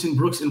 Robinson,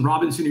 Brooks, and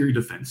Robinson are your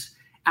defense.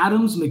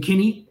 Adams,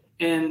 McKinney,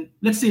 and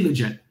let's say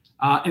Leggett.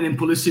 And then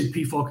Pulisic,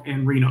 Pefok,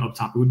 and Reyna up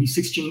top. It would be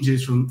 6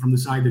 changes from the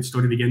side that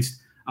started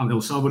against El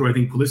Salvador. I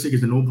think Pulisic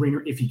is a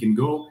no-brainer if he can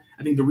go.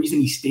 I think the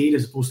reason he stayed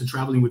as opposed to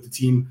traveling with the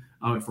team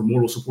for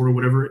moral support or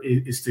whatever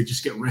is to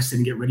just get rested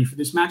and get ready for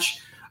this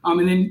match.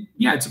 And then,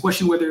 it's a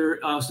question whether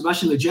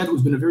Sebastian Leggett,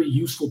 who's been a very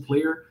useful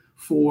player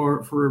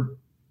for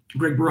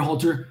Greg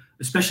Berhalter,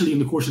 especially in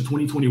the course of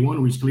 2021,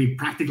 where he's played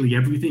practically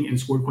everything and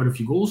scored quite a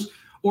few goals,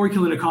 or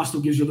Kellyn Acosta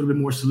gives you a little bit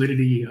more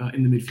solidity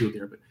in the midfield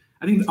there. But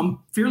I think I'm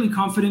fairly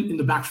confident in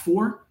the back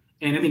 4,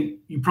 and I think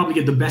you probably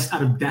get the best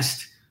out of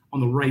Dest on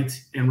the right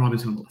and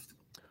Robinson on the left.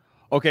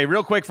 Okay,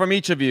 real quick from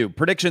each of you,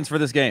 predictions for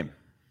this game.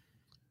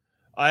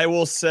 I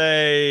will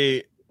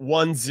say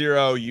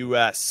 1-0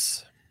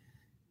 U.S.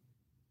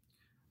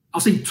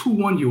 I'll say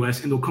 2-1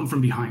 U.S., and they'll come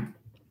from behind.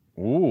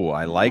 Ooh,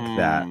 I like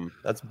that.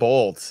 That's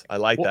bold. I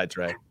like that,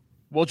 Dre.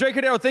 Well, Dre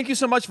Cordero, thank you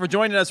so much for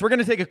joining us. We're going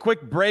to take a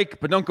quick break,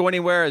 but don't go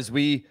anywhere. As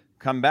we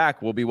come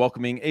back, we'll be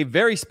welcoming a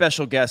very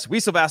special guest,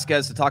 Wiesel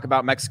Vasquez, to talk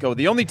about Mexico,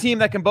 the only team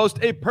that can boast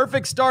a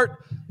perfect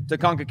start to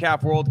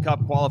CONCACAF World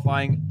Cup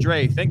qualifying.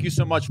 Dre, thank you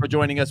so much for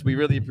joining us. We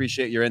really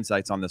appreciate your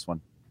insights on this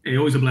one. Hey,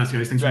 always a blast,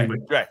 guys. Thanks for having me.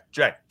 Dre.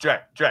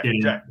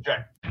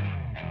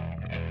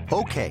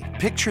 Okay,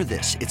 picture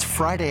this. It's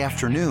Friday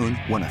afternoon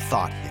when a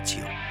thought hits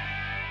you.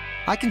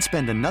 I can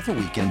spend another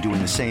weekend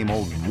doing the same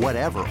old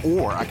whatever,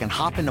 or I can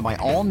hop into my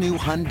all-new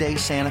Hyundai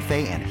Santa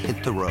Fe and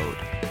hit the road.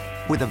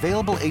 With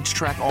available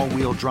H-Track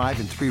all-wheel drive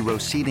and 3-row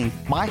seating,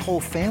 my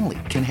whole family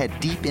can head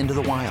deep into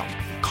the wild.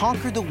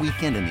 Conquer the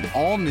weekend in the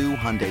all-new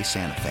Hyundai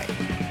Santa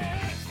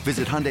Fe.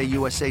 Visit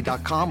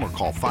HyundaiUSA.com or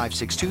call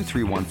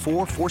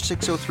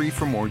 562-314-4603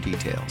 for more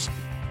details.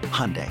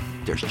 Hyundai,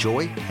 there's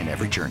joy in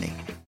every journey.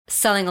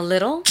 Selling a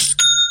little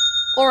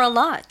or a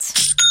lot?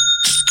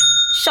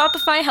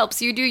 Shopify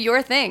helps you do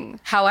your thing,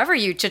 however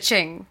you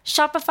cha-ching.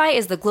 Shopify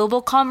is the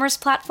global commerce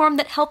platform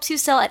that helps you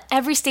sell at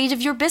every stage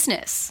of your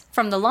business.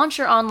 From the launch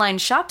your online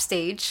shop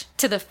stage,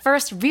 to the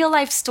first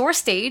real-life store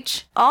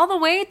stage, all the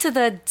way to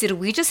the did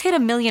we just hit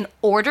 1 million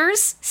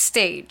orders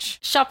stage.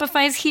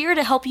 Shopify's here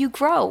to help you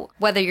grow.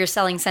 Whether you're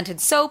selling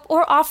scented soap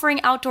or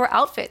offering outdoor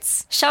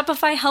outfits,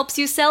 Shopify helps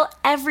you sell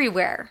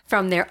everywhere.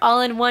 From their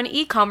all-in-one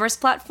e-commerce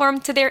platform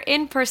to their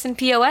in-person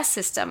POS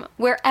system,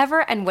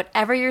 wherever and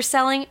whatever you're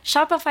selling,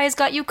 Shopify's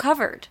got you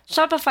covered.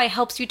 Shopify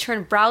helps you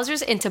turn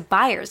browsers into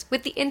buyers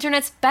with the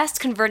internet's best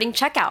converting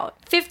checkout.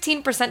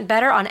 15%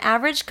 better on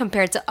average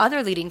compared to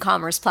other leading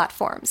commerce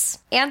platforms.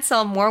 And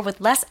sell more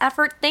with less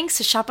effort thanks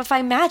to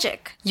Shopify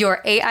Magic, your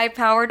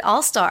AI-powered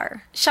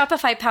all-star.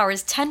 Shopify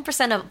powers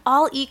 10% of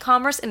all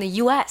e-commerce in the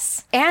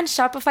US. And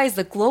Shopify is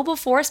the global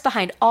force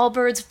behind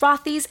Allbirds,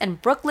 Rothy's, and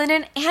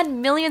Brooklinen,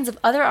 and millions of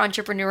other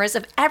entrepreneurs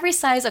of every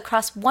size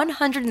across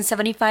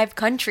 175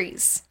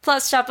 countries.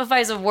 Plus,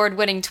 Shopify's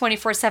award-winning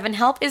 24/7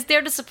 help is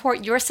there to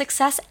support your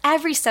success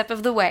every step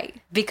of the way.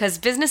 Because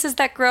businesses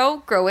that grow,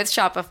 grow with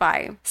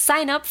Shopify.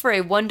 Sign up for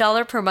a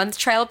 $1 per month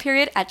trial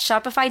period at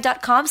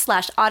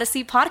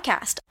shopify.com/Odyssey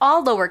Podcast,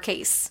 all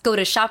lowercase. Go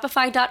to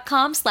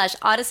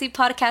shopify.com/Odyssey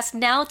Podcast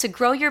now to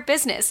grow your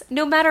business,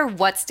 no matter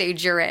what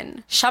stage you're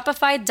in.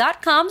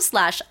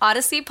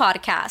 Shopify.com/Odyssey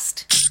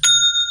Podcast.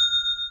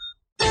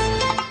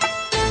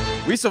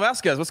 Riso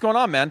Vasquez, what's going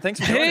on, man? Thanks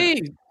for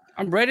joining us.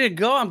 I'm ready to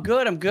go. I'm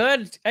good.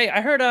 Hey, I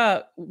heard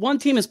one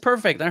team is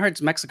perfect. I heard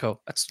it's Mexico.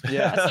 That's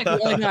like the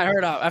only thing I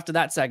heard after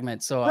that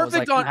segment. So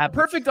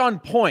perfect on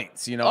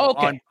points, you know,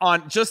 okay.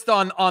 on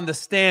the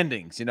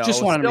standings, you know.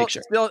 Just want to make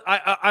sure. Still,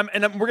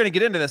 we're going to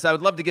get into this. I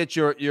would love to get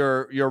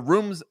your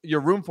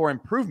room for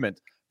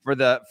improvement for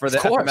the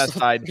FMS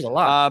side.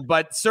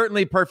 But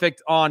certainly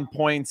perfect on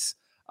points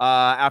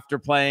after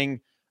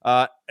playing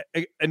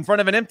in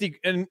front of an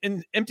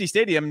empty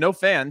stadium, no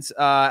fans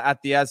at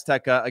the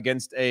Azteca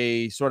against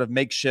a sort of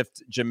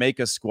makeshift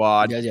Jamaica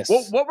squad. Yes.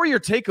 What were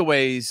your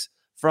takeaways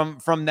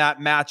from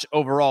that match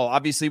overall?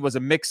 Obviously, it was a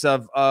mix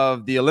of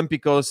the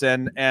Olímpicos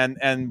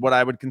and what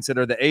I would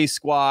consider the A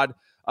squad.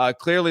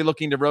 Clearly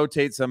looking to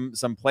rotate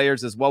some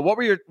players as well. What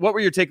were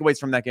your takeaways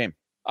from that game?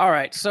 All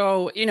right,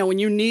 so when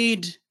you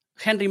need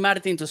Henry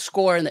Martin to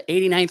score in the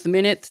 89th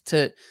minute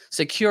to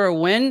secure a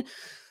win.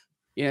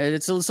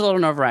 It's a little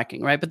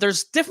nerve-wracking, right? But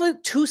there's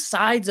definitely two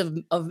sides of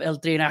El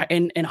Tri,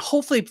 and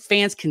hopefully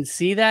fans can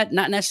see that,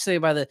 not necessarily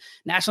by the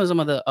nationalism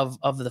of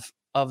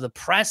the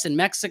press in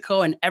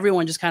Mexico and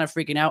everyone just kind of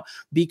freaking out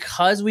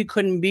because we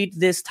couldn't beat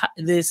this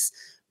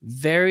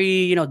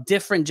very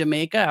different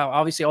Jamaica.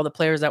 Obviously, all the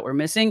players that were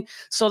missing.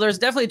 So there's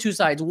definitely two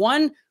sides.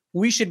 One,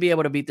 we should be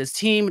able to beat this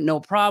team, no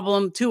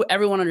problem. Two,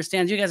 everyone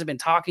understands. You guys have been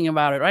talking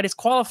about it, right? It's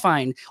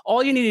qualifying.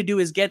 All you need to do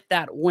is get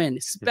that win,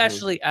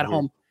 especially at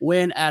home.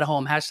 Win at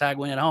home. #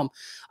 win at home.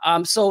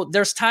 So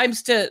there's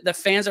times the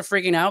fans are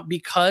freaking out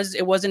because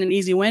it wasn't an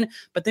easy win,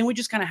 but then we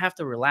just kind of have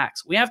to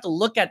relax. We have to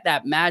look at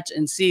that match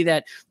and see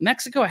that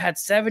Mexico had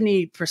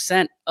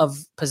 70%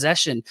 of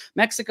possession.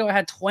 Mexico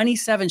had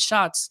 27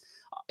 shots,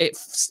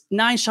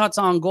 9 shots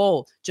on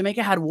goal.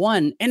 Jamaica had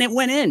 1, and it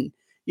went in.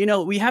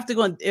 We have to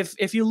go.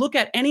 If you look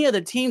at any of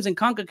the teams in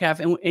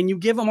CONCACAF and you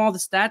give them all the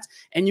stats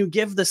and you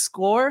give the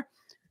score,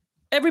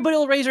 everybody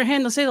will raise their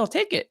hand and say they'll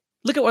take it.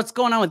 Look at what's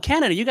going on with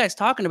Canada. You guys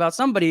talking about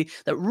somebody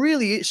that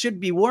really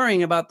should be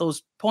worrying about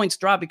those points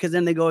drop because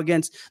then they go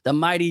against the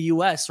mighty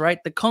U.S.,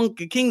 right? The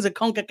kings of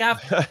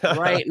CONCACAF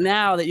right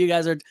now that you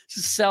guys are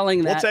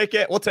selling that.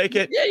 We'll take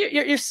it.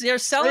 Yeah, you're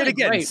selling it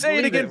again. Great. Say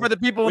it again for the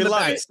people in the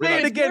back. Say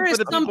it again for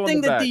the people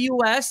in the back. Something that the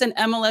U.S. and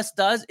MLS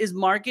does is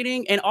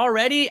marketing, and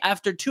already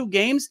after 2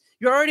 games,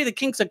 you're already the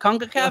kings of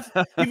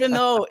CONCACAF, even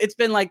though it's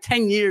been like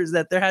 10 years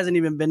that there hasn't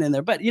even been in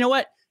there. But you know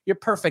what? You're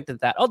perfect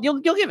at that. You'll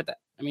give it that.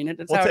 I mean,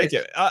 we'll take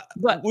it.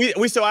 But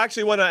we still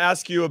actually want to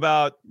ask you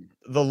about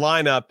the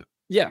lineup.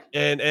 Yeah.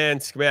 And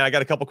man, I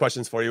got a couple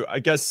questions for you. I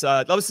guess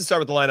let's just start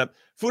with the lineup.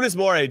 Funes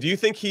Mori, do you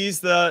think he's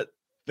the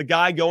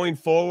guy going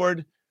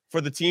forward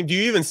for the team? Do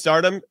you even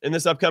start him in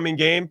this upcoming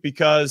game?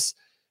 Because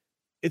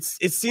it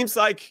seems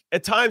like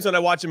at times when I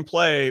watch him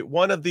play,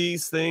 one of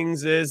these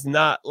things is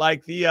not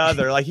like the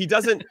other. Like he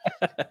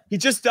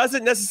just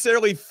doesn't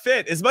necessarily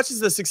fit as much as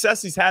the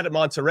success he's had at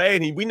Monterrey.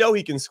 And we know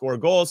he can score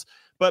goals,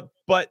 but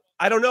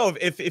I don't know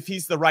if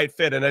he's the right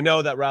fit. And I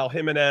know that Raul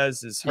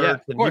Jimenez is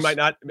hurt and he might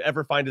not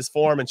ever find his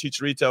form, and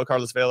Chicharito,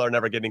 Carlos Vela are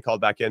never getting called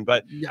back in.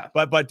 But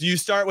do you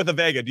start with a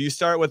Vega? Do you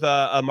start with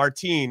a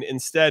Martin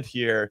instead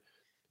here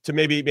to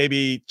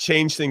maybe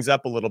change things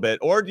up a little bit?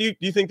 Or do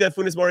you think that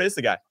Funes Mori is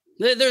the guy?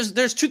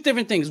 There's two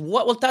different things.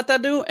 What will Tata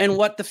do and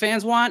what the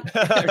fans want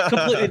are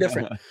completely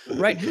different,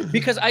 right?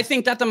 Because I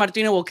think Tata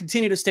Martino will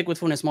continue to stick with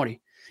Funes Mori,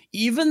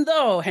 even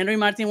though Henry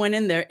Martin went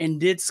in there and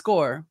did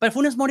score, but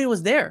Funes Mori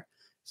was there.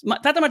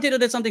 Tata Martino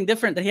did something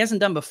different that he hasn't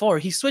done before.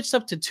 He switched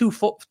up to two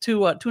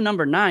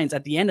number 9s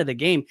at the end of the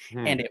game,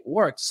 and it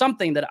worked.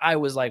 Something that I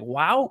was like,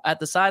 wow, at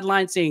the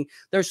sideline, seeing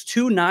there's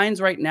 2 9s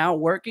right now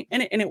working,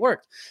 and it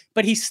worked.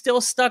 But he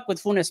still stuck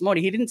with Funes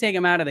Mori. He didn't take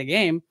him out of the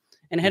game,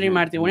 and Henry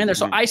Martin went in there.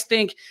 So I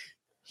think,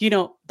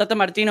 Tata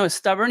Martino is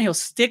stubborn. He'll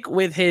stick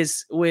with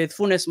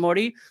Funes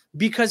Mori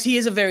because he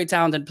is a very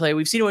talented player.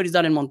 We've seen what he's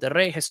done in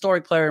Monterrey,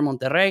 historic player in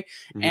Monterrey,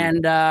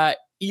 and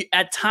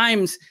at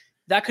times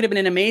that could have been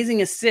an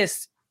amazing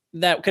assist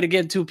that could have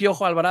given to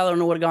Piojo Alvarado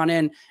and it would have gone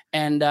in,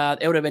 and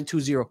it would have been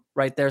 2-0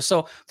 right there.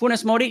 So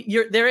Funes Mori,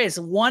 there is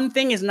one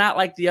thing is not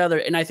like the other,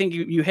 and I think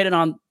you hit it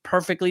on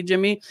perfectly,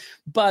 Jimmy.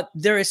 But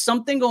there is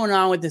something going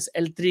on with this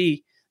El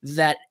Tri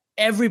that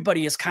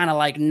everybody is kind of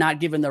like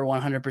not giving their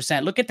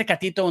 100%. Look at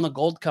Tecatito in the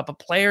Gold Cup, a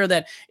player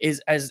that is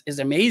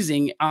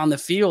amazing on the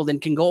field and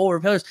can go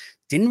over players.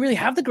 Didn't really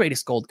have the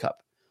greatest Gold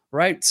Cup,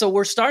 right? So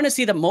we're starting to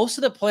see that most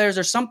of the players,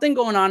 there's something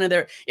going on in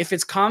there. If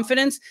it's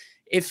confidence,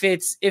 if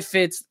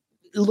it's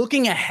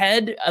looking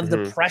ahead of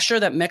the pressure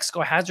that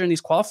Mexico has during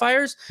these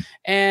qualifiers.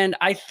 And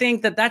I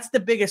think that that's the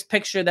biggest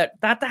picture,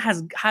 that Tata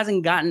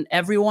hasn't gotten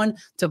everyone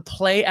to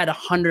play at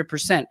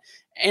 100%.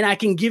 And I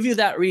can give you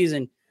that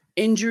reason.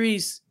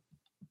 Injuries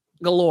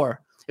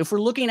galore. If we're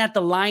looking at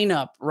the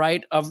lineup,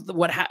 right, of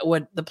what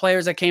the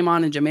players that came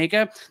on in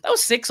Jamaica, that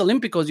was 6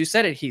 Olympicos. You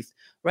said it, Heath,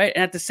 right?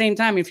 And at the same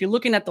time, if you're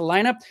looking at the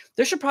lineup,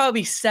 there should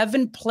probably be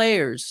 7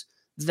 players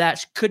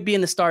that could be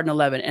in the starting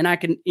 11. And I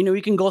can,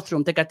 you can go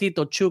through them.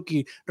 Tecatito,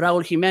 Chucky,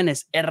 Raul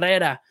Jimenez,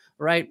 Herrera,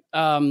 right?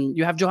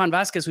 You have Johan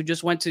Vasquez, who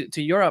just went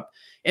to Europe.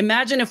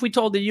 Imagine if we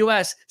told the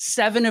U.S.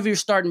 7 of your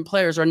starting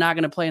players are not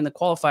going to play in the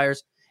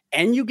qualifiers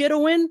and you get a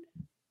win,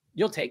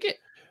 you'll take it.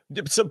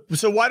 So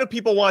why do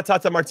people want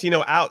Tata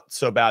Martino out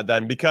so bad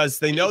then? Because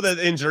they know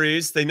the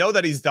injuries, they know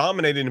that he's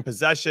dominating in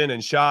possession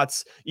and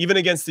shots, even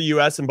against the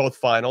U.S. in both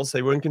finals.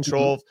 They were in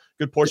control of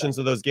good portions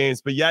of those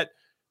games, but yet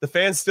the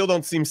fans still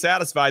don't seem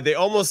satisfied. They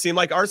almost seem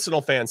like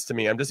Arsenal fans to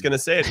me. I'm just going to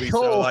say it. So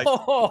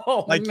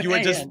you were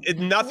just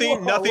nothing.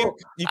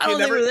 You I don't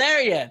think we're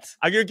there yet.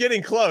 You're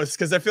getting close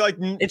because I feel like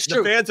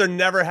the fans are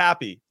never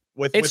happy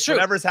with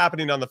whatever's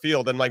happening on the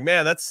field. And like,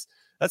 man, that's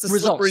a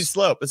slippery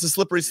slope. It's a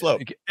slippery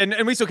slope. And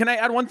Riso, can I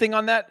add one thing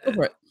on that?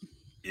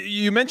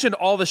 You mentioned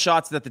all the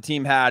shots that the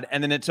team had,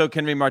 and then it took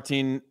Henry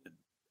Martin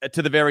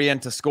to the very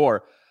end to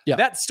score. Yeah.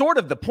 That's sort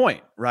of the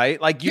point, right?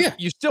 Like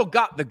you still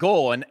got the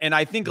goal. And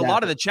I think a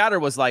lot of the chatter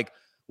was like,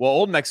 well,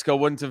 old Mexico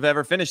wouldn't have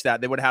ever finished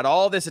that. They would have had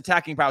all this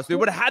attacking power. So they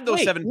would have had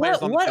those 7 players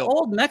on the field.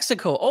 Old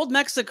Mexico? Old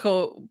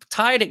Mexico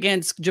tied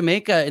against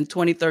Jamaica in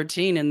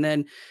 2013 and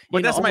then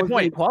that's my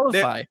point.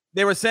 Qualify.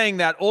 They were saying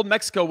that old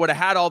Mexico would have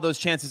had all those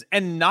chances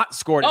and not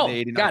scored in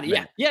the 89th got it.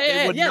 minute.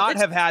 They would not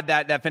have had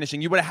that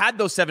finishing. You would have had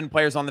those 7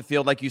 players on the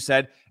field, like you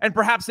said, and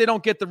perhaps they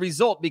don't get the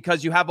result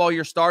because you have all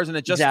your stars and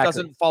it just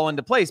doesn't fall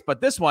into place.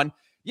 But this one,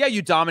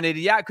 you dominated.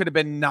 Yeah, it could have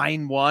been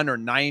 9-1 or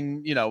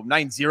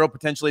 9-0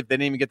 potentially if they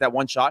didn't even get that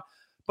one shot.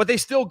 But they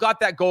still got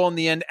that goal in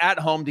the end at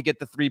home to get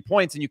the 3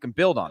 points, and you can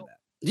build on that.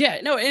 Yeah,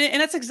 no,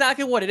 and that's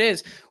exactly what it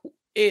is.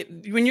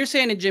 When you're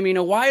saying it, Jimmy,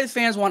 why do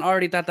fans want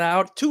Artie Tata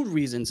out? 2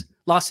 reasons.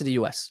 Lost to the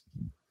U.S.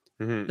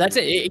 That's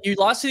it. You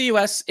lost to the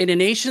U.S. in a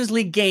Nations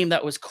League game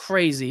that was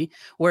crazy,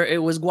 where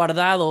it was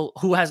Guardado,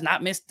 who has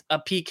not missed a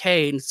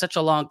PK in such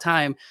a long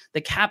time,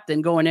 the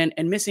captain going in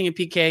and missing a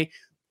PK,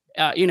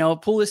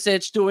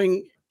 Pulisic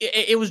doing...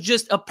 It was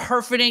just a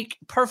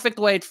perfect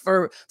way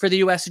for the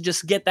U.S. to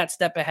just get that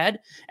step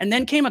ahead. And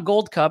then came a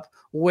Gold Cup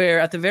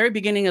where at the very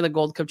beginning of the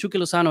Gold Cup, Chucky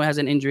Lozano has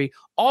an injury.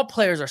 All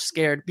players are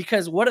scared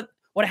because what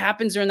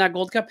happens during that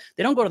Gold Cup?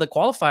 They don't go to the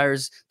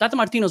qualifiers. Tata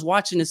Martino's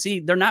watching to see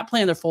they're not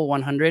playing their full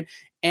 100.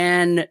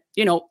 And,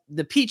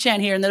 the P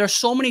chant here, and there are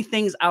so many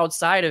things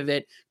outside of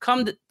it.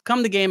 Come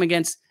the game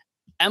against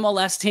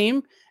MLS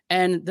team.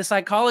 And the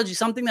psychology,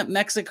 something that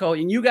Mexico,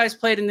 and you guys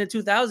played in the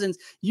 2000s,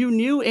 you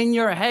knew in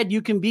your head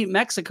you can beat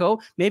Mexico,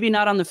 maybe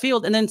not on the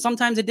field. And then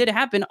sometimes it did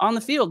happen on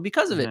the field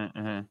because of it.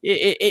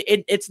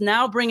 It's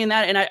now bringing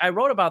that. And I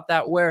wrote about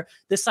that, where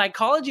the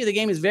psychology of the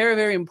game is very,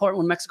 very important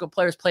when Mexico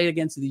players play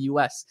against the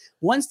U.S.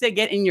 Once they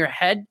get in your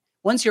head,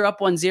 once you're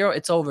up 1-0,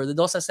 it's over. The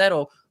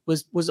 2-0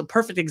 was a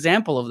perfect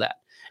example of that.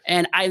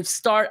 And I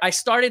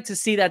started to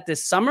see that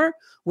this summer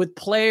with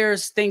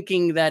players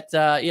thinking that,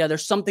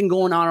 there's something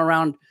going on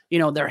around,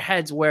 their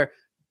heads, where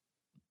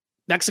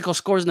Mexico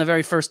scores in the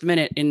very first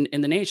minute in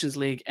the Nations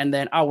League, and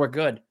then, we're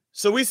good.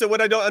 So, Wisa, what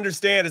I don't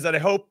understand is that I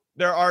hope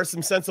there are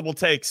some sensible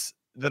takes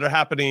that are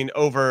happening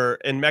over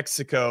in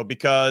Mexico,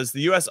 because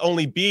the U.S.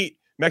 only beat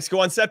Mexico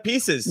on set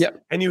pieces,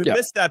 and you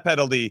missed that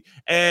penalty.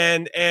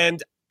 And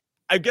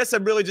I guess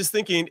I'm really just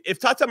thinking, if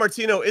Tata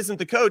Martino isn't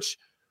the coach,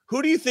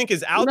 who do you think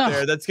is out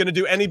there that's going to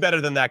do any better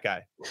than that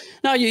guy?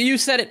 No, you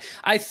said it.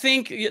 I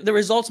think the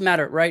results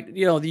matter, right?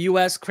 You know, the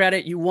U.S.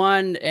 credit, you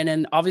won, and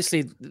then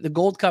obviously the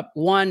Gold Cup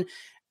won.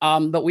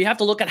 But we have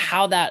to look at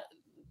how that.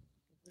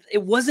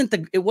 It wasn't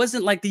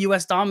like the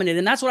U.S. dominated,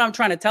 and that's what I'm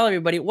trying to tell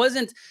everybody. It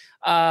wasn't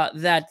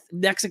that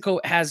Mexico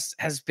has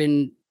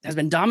been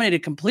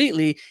dominated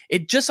completely.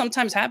 It just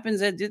sometimes happens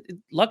that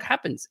luck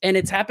happens, and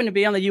it's happened to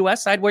be on the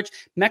U.S. side, which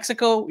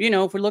Mexico, you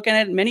know, if we're looking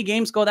at it, many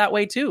games go that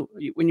way too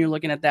when you're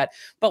looking at that.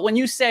 But when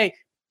you say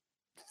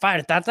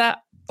fire Tata,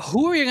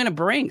 who are you going to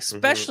bring,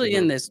 especially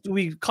in this? Do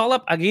we call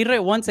up Aguirre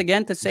once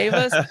again to save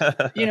us?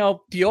 You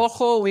know,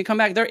 Piojo, we come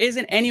back. There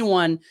isn't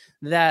anyone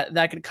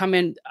that could come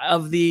in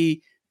of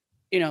the,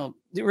 you know,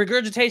 the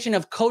regurgitation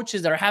of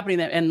coaches that are happening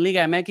in Liga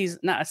MX.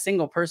 Not a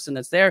single person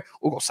that's there.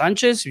 Hugo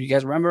Sanchez, you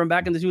guys remember him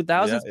back in the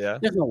 2000s? Yeah.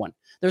 There's no one.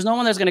 There's no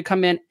one that's going to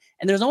come in,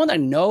 and there's no one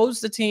that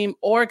knows the team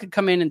or could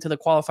come in into the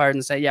qualifiers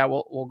and say, yeah,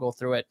 we'll go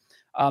through it.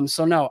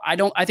 So no,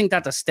 I think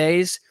that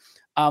stays.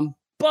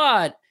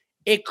 But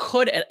it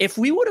could, if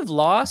we would have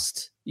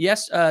lost,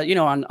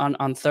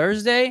 on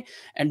Thursday,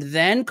 and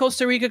then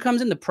Costa Rica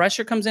comes in, the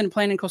pressure comes in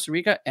playing in Costa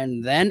Rica,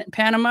 and then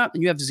Panama,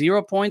 and you have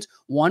 0 points,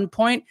 1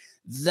 point.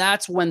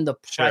 That's when the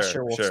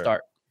pressure will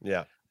start.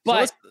 Yeah,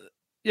 but so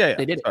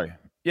they did. Sorry.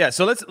 Yeah,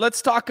 so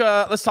let's talk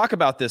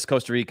about this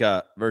Costa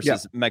Rica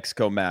versus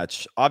Mexico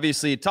match.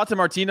 Obviously, Tata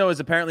Martino is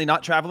apparently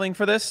not traveling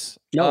for this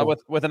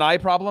with an eye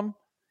problem.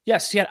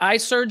 Yes, he had eye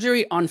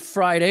surgery on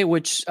Friday,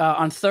 which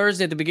on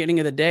Thursday at the beginning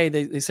of the day,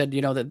 they said,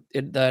 you know,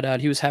 that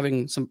he was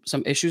having some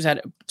issues,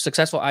 had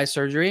successful eye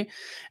surgery.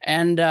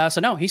 And so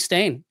no, he's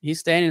staying. He's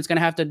staying. It's going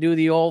to have to do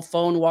the old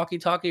phone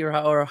walkie-talkie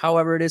or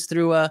however it is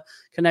through a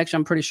connection.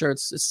 I'm pretty sure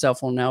it's cell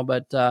phone now,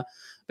 but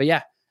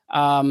yeah.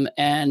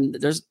 And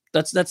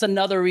that's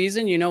another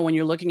reason, you know, when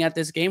you're looking at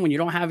this game, when you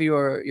don't have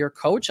your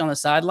coach on the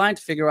sideline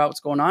to figure out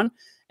what's going on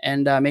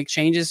and make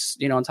changes,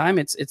 you know, on time,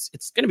 it's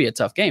going to be a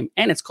tough game,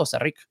 and it's Costa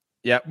Rica.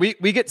 Yeah,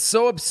 we get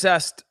so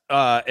obsessed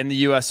in the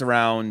U.S.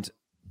 around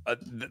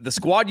the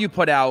squad you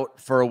put out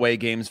for away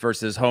games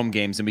versus home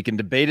games, and we can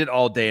debate it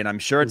all day, and I'm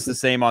sure it's the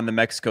same on the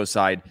Mexico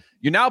side.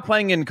 You're now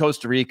playing in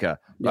Costa Rica,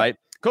 right?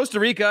 Costa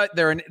Rica,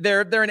 they're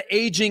an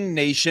aging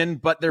nation,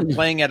 but they're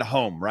playing at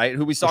home, right?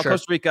 Who we saw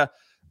Costa Rica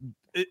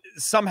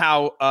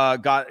somehow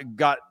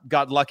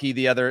got lucky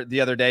the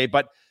other day,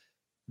 but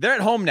they're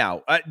at home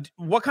now.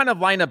 What kind of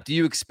lineup do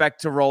you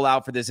expect to roll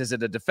out for this? Is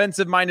it a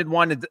defensive-minded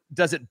one?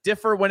 Does it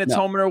differ when it's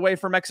home and away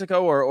for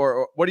Mexico,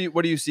 or what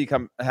do you see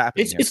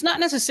happening? It's not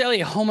necessarily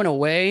a home and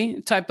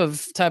away type of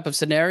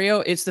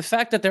scenario. It's the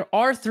fact that there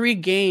are 3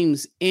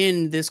 games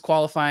in this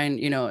qualifying,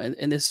 you know,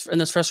 in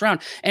this first round.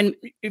 And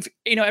if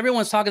you know,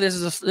 everyone's talking, this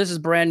is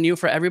brand new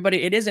for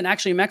everybody. It isn't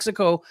actually.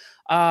 Mexico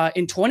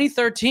in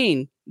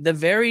 2013. The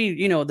very,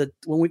 you know,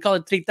 when we call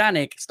it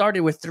Titanic,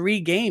 started with 3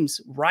 games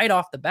right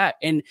off the bat.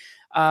 And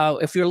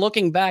if you're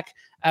looking back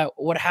at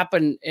what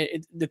happened,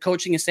 the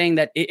coaching is saying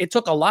that it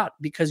took a lot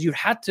because you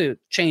had to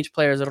change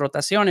players, the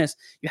rotaciones,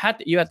 you had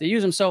to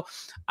use them. So,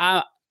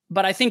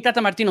 but I think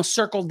Tata Martino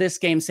circled this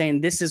game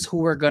saying, this is who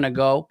we're going to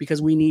go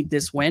because we need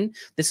this win.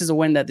 This is a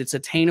win that it's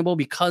attainable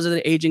because of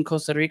the aging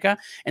Costa Rica.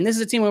 And this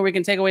is a team where we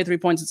can take away 3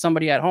 points at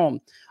somebody at home.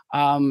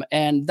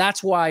 And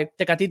that's why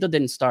Tecatito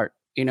didn't start.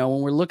 You know,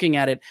 when we're looking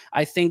at it,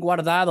 I think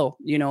Guardado,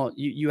 you know,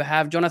 you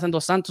have Jonathan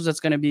Dos Santos that's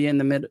going to be in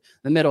the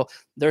middle.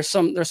 There's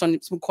some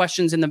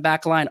questions in the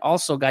back line.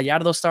 Also,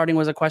 Gallardo starting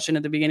was a question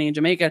at the beginning in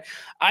Jamaica.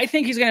 I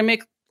think he's going to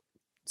make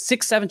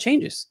 6-7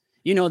 changes.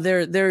 You know,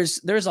 there's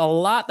a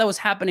lot that was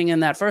happening in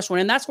that first one.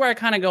 And that's where I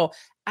kind of go,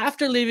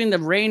 after leaving the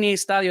rainy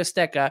Estadio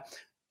Azteca,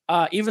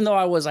 even though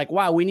I was like,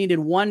 wow, we needed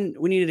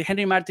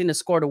Henry Martin to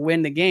score to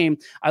win the game.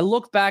 I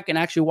look back and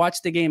actually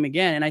watch the game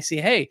again, and I see,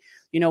 hey,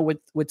 you know,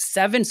 with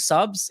 7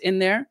 subs in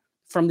there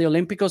from the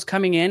Olímpicos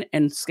coming in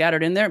and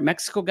scattered in there,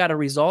 Mexico got a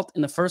result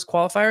in the first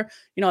qualifier.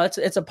 You know,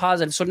 it's a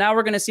positive. So now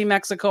we're going to see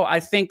Mexico, I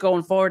think,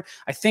 going forward.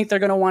 I think they're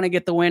going to want to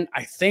get the win.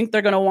 I think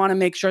they're going to want to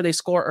make sure they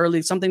score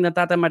early, something that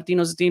Tata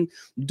Martino's team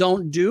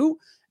don't do,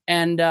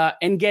 and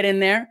get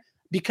in there.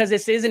 Because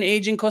this is an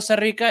aging Costa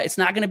Rica, it's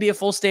not going to be a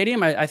full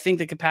stadium. I think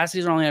the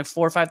capacities are only like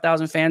 4,000 or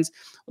 5,000 fans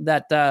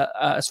that,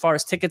 as far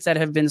as tickets that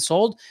have been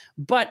sold.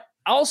 But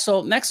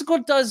also, Mexico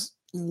does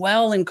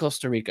well in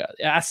Costa Rica.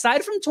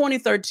 Aside from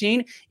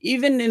 2013,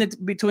 even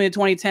between the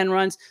 2010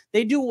 runs,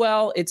 they do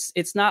well.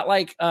 It's not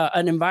like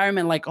an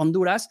environment like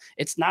Honduras.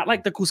 It's not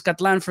like the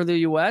Cuscatlan for the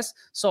U.S.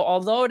 So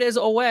although it is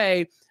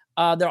away,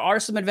 there are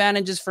some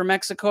advantages for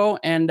Mexico,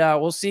 and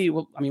we'll see.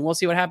 We'll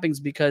see what happens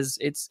because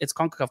it's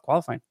CONCACAF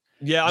qualifying.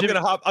 Yeah, I'm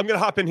gonna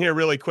hop in here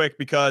really quick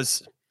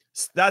because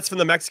that's from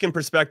the Mexican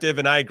perspective,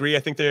 and I agree. I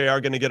think they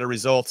are going to get a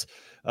result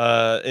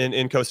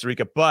in Costa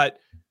Rica, but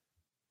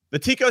the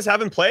Ticos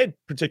haven't played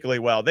particularly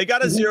well. They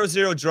got a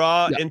 0-0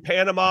 draw in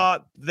Panama.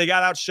 They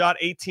got outshot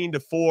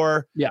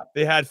 18-4. Yeah,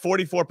 they had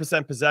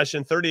 44%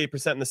 possession,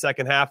 38% in the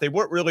second half. They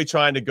weren't really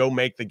trying to go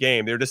make the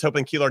game. They were just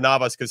hoping Keylor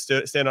Navas could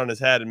stand on his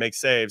head and make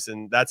saves,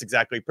 and that's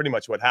exactly pretty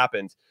much what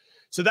happened.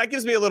 So that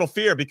gives me a little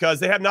fear because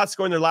they have not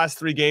scored in their last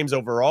 3 games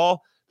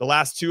overall. The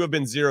last two have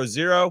been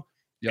 0-0.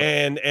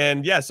 Yep.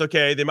 And yes,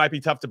 okay, they might be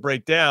tough to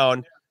break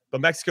down,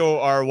 but Mexico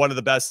are one of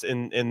the best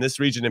in this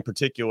region in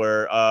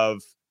particular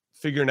of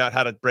figuring out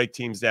how to break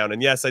teams down.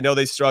 And yes, I know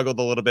they struggled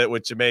a little bit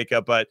with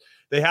Jamaica, but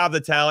they have the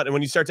talent. And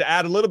when you start to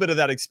add a little bit of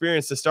that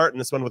experience to start in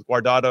this one with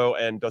Guardado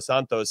and Dos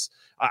Santos,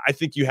 I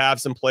think you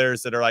have some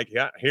players that are like,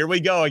 yeah, here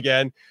we go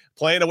again,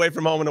 playing away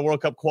from home in a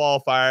World Cup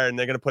qualifier, and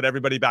they're going to put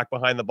everybody back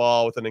behind the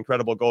ball with an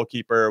incredible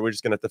goalkeeper. We're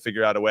just going to have to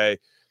figure out a way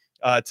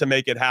to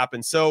make it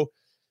happen. So,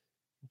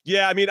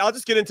 yeah, I mean, I'll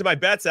just get into my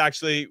bets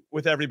actually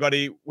with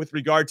everybody with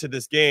regard to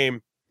this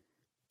game.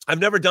 I've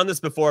never done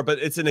this before, but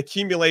it's an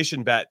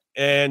accumulation bet,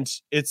 and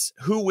it's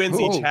who wins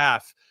each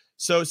half.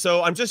 So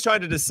I'm just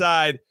trying to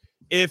decide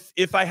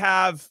if I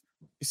have,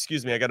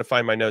 excuse me, I got to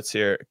find my notes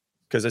here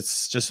because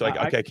it's just like,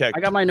 okay. I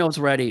got my notes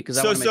ready.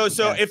 So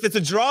if it's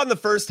a draw in the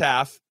first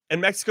half and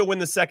Mexico win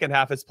the second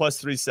half, it's plus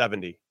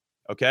 370.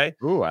 Okay.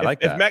 Ooh, I like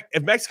that.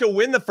 If Mexico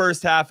win the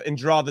first half and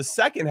draw the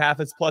second half,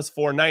 it's plus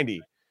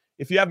 490.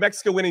 If you have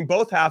Mexico winning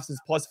both halves,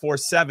 it's plus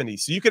 470.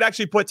 So you could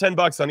actually put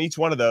 $10 on each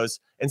one of those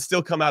and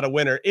still come out a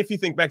winner if you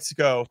think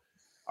Mexico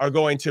are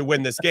going to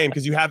win this game,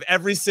 because you have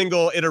every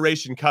single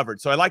iteration covered.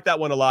 So I like that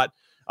one a lot.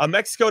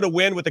 Mexico to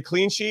win with a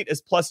clean sheet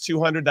is plus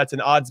 200. That's an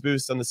odds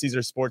boost on the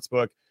Caesar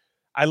Sportsbook.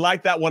 I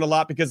like that one a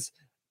lot because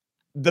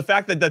the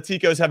fact that the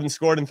Ticos haven't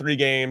scored in 3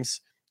 games,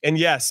 and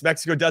yes,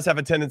 Mexico does have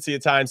a tendency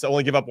at times to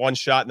only give up one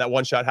shot, and that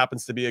one shot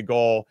happens to be a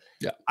goal.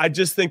 Yeah. I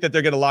just think that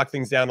they're going to lock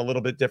things down a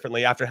little bit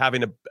differently after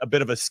having a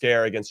bit of a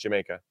scare against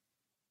Jamaica.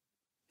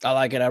 I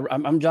like it.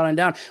 I'm jotting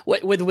down.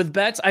 With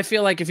bets, I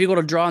feel like if you go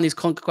to draw on these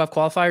CONCACAF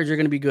qualifiers, you're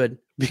going to be good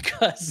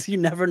because you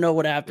never know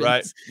what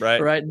happens.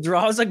 Right.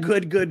 Draw is a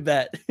good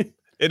bet.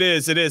 It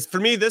is. For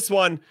me, this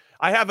one,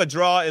 I have a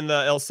draw in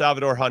the El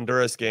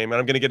Salvador-Honduras game, and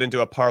I'm going to get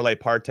into a parlay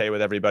parte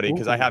with everybody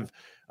because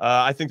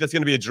I think that's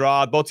going to be a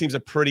draw. Both teams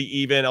are pretty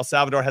even. El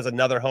Salvador has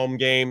another home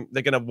game.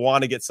 They're going to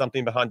want to get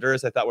something behind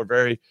Honduras. I thought we're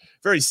very,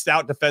 very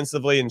stout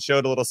defensively and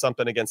showed a little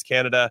something against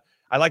Canada.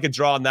 I like a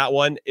draw on that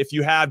one. If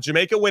you have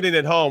Jamaica winning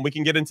at home, we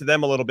can get into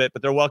them a little bit,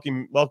 but they're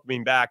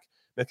welcoming back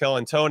Mikel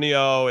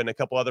Antonio and a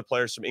couple other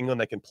players from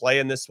England that can play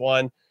in this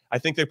one. I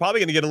think they're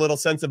probably going to get a little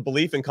sense of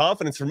belief and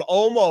confidence from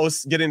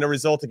almost getting a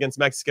result against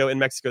Mexico in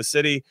Mexico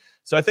City.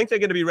 So I think they're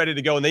going to be ready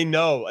to go. And they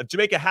know,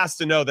 Jamaica has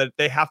to know that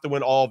they have to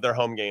win all of their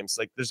home games.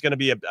 Like there's going to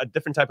be a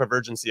different type of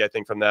urgency, I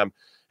think, from them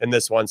in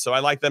this one. So I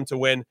like them to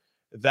win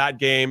that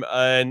game.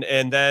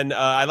 And then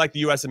I like the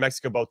U.S. and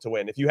Mexico both to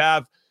win. If you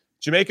have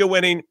Jamaica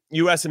winning,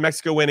 U.S. and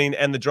Mexico winning,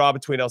 and the draw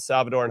between El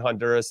Salvador and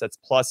Honduras, that's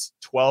plus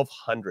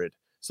 1,200.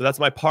 So that's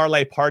my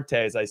parlay parte,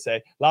 as I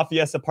say. La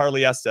fiesta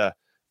parlayesta,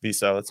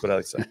 Viso. That's what I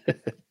like to say.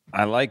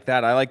 I like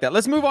that.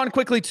 Let's move on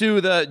quickly to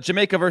the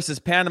Jamaica versus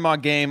Panama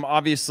game.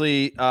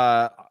 Obviously,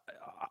 I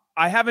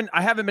haven't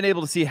been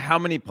able to see how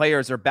many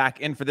players are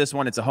back in for this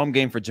one. It's a home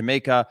game for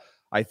Jamaica.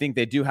 I think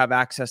they do have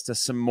access to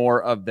some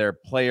more of their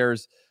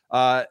players.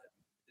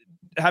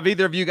 Have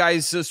either of you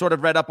guys sort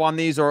of read up on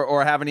these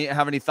or have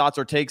any thoughts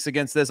or takes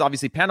against this?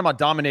 Obviously, Panama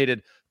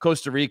dominated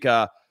Costa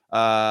Rica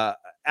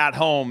at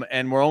home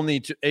and were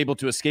only able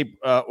to escape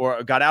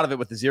or got out of it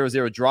with the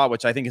 0-0 draw,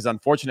 which I think is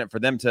unfortunate for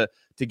them to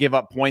give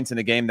up points in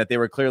a game that they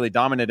were clearly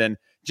dominant in.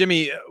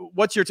 Jimmy,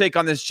 what's your take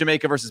on this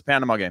Jamaica versus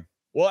Panama game?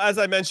 Well, as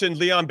I mentioned,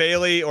 Leon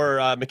Bailey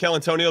or Mikel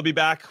Antonio will be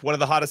back, one of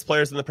the hottest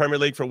players in the Premier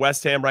League for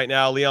West Ham right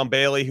now. Leon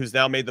Bailey, who's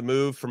now made the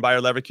move from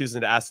Bayer Leverkusen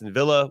to Aston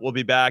Villa, will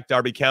be back.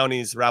 Derby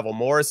County's Ravel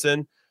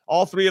Morrison.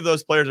 All 3 of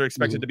those players are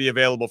expected to be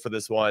available for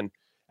this one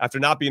after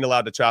not being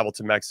allowed to travel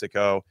to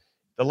Mexico.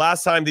 The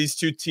last time these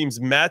 2 teams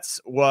met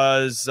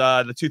was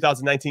the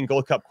 2019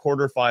 Gold Cup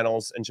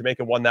quarterfinals, and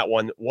Jamaica won that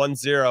one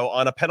 1-0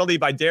 on a penalty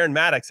by Darren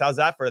Maddox. How's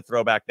that for a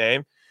throwback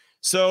name?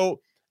 So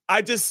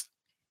I just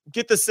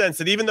get the sense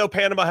that even though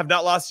Panama have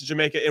not lost to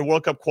Jamaica in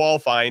World Cup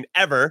qualifying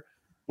ever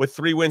with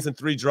 3 wins and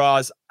 3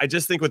 draws, I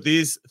just think with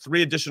these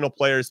 3 additional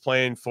players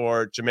playing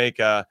for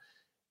Jamaica,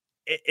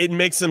 it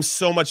makes them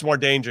so much more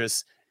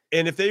dangerous.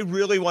 And if they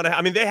really want to,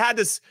 I mean, they had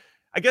this,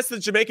 I guess the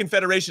Jamaican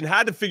Federation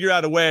had to figure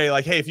out a way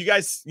like, hey, if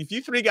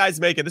you 3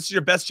 guys make it, this is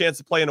your best chance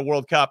to play in a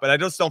World Cup. And I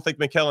just don't think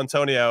Mikel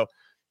Antonio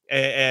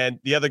and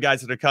the other guys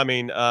that are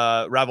coming,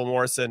 Ravel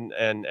Morrison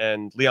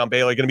and Leon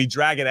Bailey, are going to be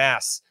dragging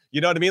ass. You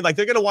know what I mean? Like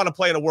they're going to want to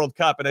play in a World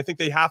Cup. And I think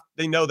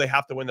they know they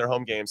have to win their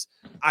home games.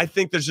 I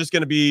think there's just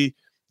going to be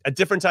a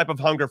different type of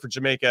hunger for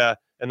Jamaica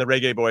and the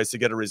Reggae Boys to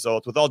get a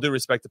result, with all due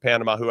respect to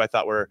Panama, who I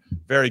thought were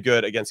very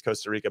good against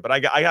Costa Rica. But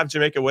I have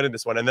Jamaica winning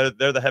this one, and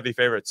they're the heavy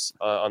favorites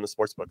on the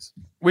sports books.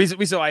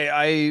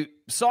 I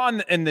saw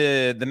in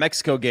the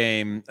Mexico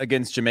game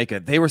against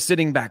Jamaica, they were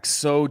sitting back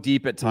so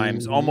deep at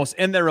times, almost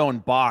in their own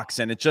box,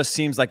 and it just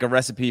seems like a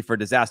recipe for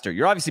disaster.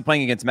 You're obviously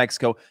playing against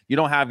Mexico. You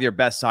don't have your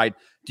best side.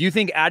 Do you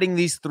think adding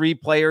these 3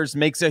 players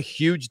makes a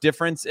huge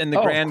difference in the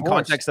grand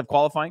context of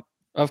qualifying?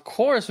 Of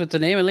course, with the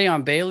name of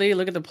Leon Bailey,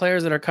 look at the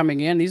players that are coming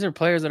in. These are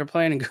players that are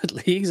playing in good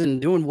leagues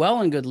and doing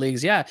well in good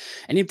leagues. Yeah.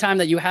 Anytime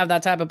that you have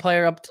that type of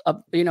player up,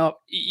 it's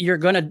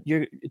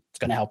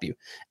gonna help you.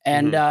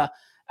 And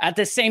At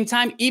the same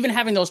time, even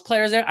having those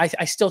players there,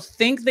 I still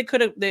think they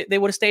could have they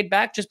would have stayed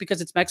back just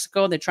because it's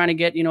Mexico. They're trying to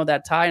get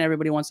that tie, and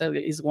everybody wants to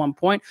is 1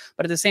 point.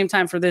 But at the same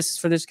time, for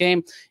this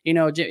game,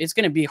 it's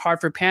going to be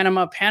hard for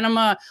Panama.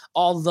 Panama,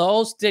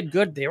 although did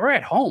good, they were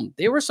at home.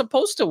 They were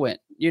supposed to win.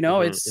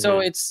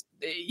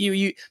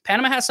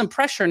 Panama has some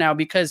pressure now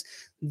because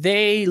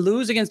they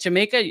lose against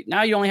Jamaica.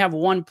 Now you only have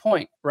 1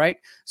 point, right?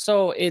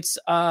 So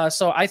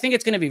so I think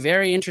it's going to be a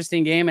very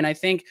interesting game, and I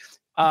think.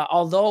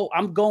 Although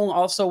I'm going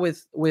also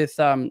with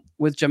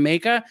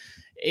Jamaica,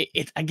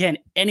 it again,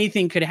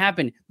 anything could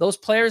happen. Those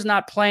players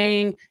not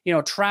playing,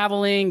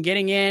 traveling,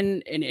 getting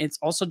in, and it's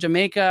also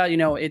Jamaica.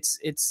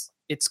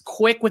 It's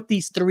quick with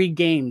these 3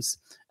 games.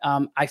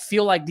 I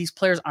feel like these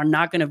players are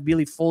not going to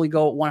really fully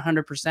go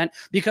 100%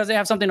 because they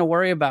have something to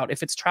worry about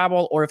if it's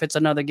travel or if it's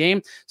another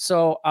game.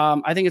 So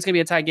I think it's going to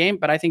be a tight game,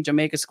 but I think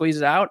Jamaica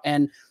squeezes out,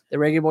 and the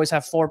Reggae Boys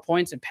have 4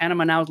 points, and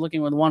Panama now is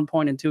looking with 1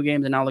 point in 2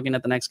 games, and now looking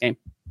at the next game.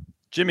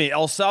 Jimmy,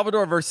 El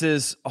Salvador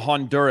versus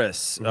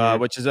Honduras,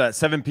 which is at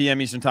 7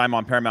 p.m. Eastern time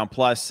on Paramount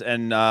Plus,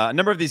 and a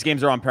number of these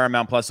games are on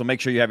Paramount Plus, so make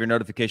sure you have your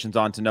notifications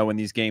on to know when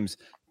these games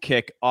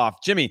kick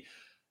off. Jimmy,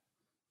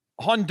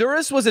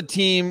 Honduras was a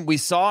team we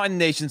saw in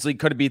Nations League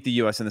could have beat the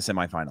U.S. in the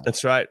semifinal.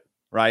 That's right.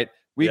 Right?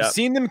 We've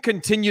seen them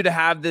continue to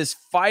have this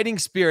fighting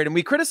spirit, and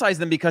we criticize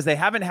them because they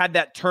haven't had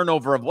that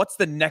turnover of what's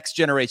the next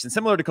generation,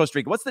 similar to Costa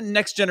Rica. What's the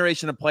next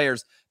generation of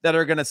players that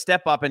are going to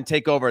step up and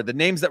take over, the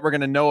names that we're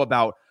going to know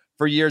about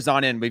for years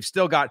on end. We've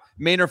still got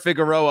Maynor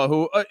Figueroa,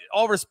 who,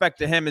 all respect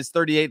to him, is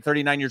 38,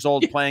 39 years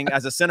old, playing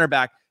as a center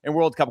back in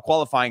World Cup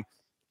qualifying.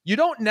 You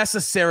don't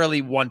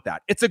necessarily want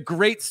that. It's a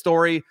great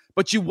story,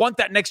 but you want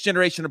that next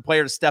generation of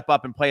player to step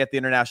up and play at the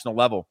international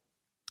level.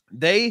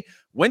 They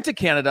went to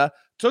Canada,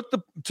 took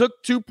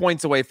 2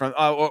 points away from,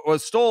 or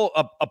stole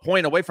a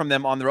point away from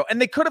them on the road, and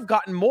they could have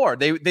gotten more.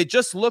 They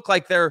just look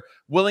like they're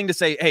willing to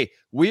say, hey,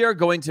 we are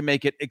going to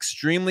make it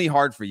extremely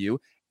hard for you.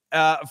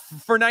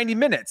 For 90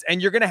 minutes,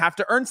 and you're going to have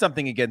to earn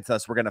something against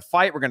us. We're going to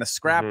fight. We're going to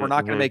scrap. We're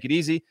not going to make it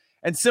easy.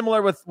 And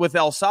similar with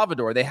El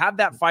Salvador, they have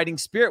that fighting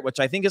spirit, which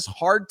I think is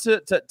hard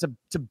to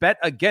bet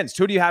against.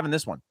 Who do you have in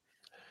this one?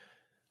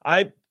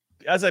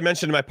 As I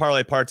mentioned in my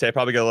parlay parte, I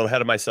probably got a little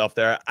ahead of myself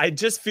there. I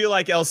just feel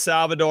like El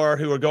Salvador,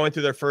 who are going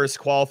through their first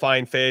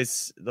qualifying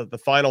phase, the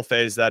final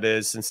phase that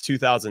is, since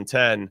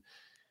 2010,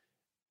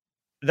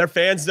 their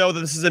fans know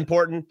that this is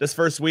important. This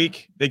first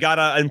week, they got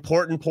an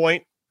important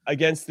point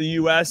against the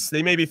U.S.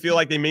 They maybe feel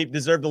like they may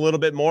deserved a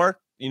little bit more.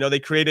 They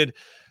created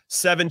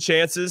 7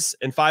 chances,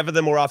 and 5 of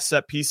them were off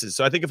set pieces.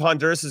 So I think if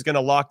Honduras is going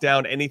to lock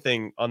down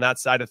anything on that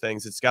side of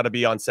things, it's got to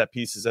be on set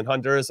pieces. And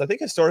Honduras, I think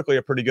historically,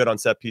 are pretty good on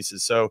set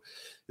pieces. So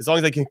as long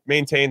as they can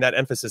maintain that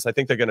emphasis, I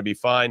think they're going to be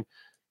fine.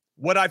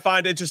 What I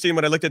find interesting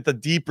when I looked at the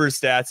deeper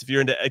stats, if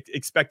you're into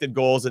expected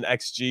goals and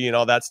XG and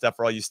all that stuff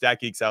for all you stat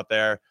geeks out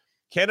there,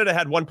 Canada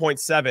had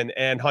 1.7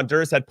 and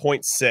Honduras had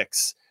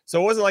 0.6.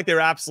 So it wasn't like they were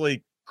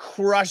absolutely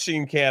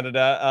crushing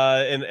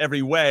Canada in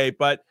every way,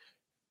 but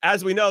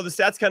as we know, the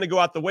stats kind of go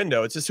out the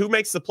window. It's just who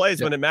makes the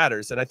plays when it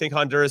matters, and I think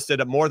Honduras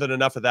did more than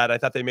enough of that. I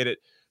thought they made it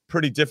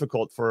pretty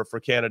difficult for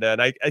Canada,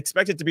 and I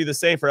expect it to be the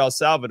same for El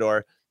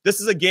Salvador. This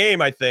is a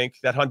game, I think,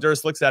 that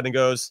Honduras looks at and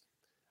goes,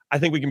 I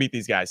think we can beat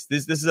these guys.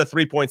 This is a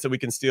 3 points that we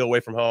can steal away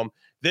from home.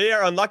 They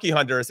are unlucky,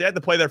 Honduras. They had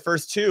to play their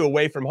first 2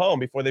 away from home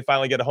before they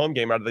finally get a home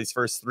game out of these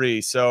first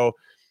 3. So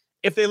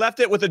if they left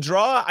it with a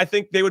draw, I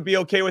think they would be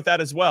okay with that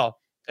as well.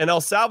 And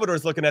El Salvador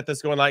is looking at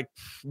this going like,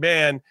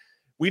 man,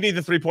 we need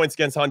the 3 points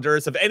against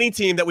Honduras. Of any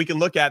team that we can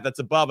look at that's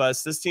above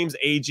us, this team's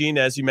aging,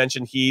 as you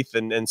mentioned, Heath,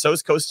 and so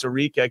is Costa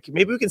Rica.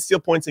 Maybe we can steal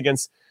points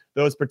against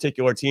those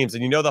particular teams.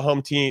 And the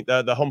home team,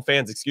 the home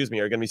fans, are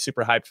going to be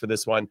super hyped for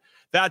this one.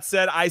 That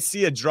said, I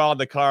see a draw on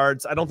the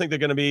cards. I don't think they're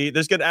going to be,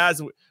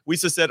 as we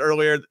just said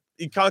earlier,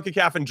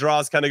 CONCACAF and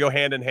draws kind of go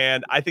hand in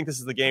hand. I think this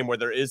is the game where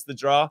there is the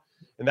draw.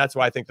 And that's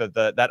why I think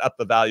that upped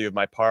the value of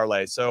my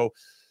parlay. So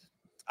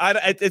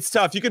it's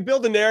tough. You could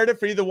build a narrative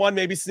for either one,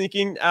 maybe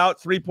sneaking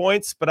out 3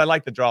 points, but I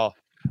like the draw.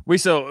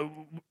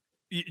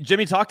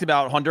 Jimmy talked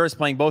about Honduras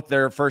playing both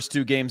their first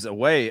 2 games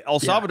away. El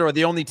Salvador,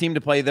 the only team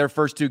to play their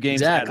first 2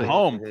 games at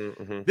home.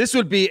 Mm-hmm. This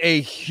would be a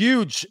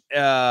huge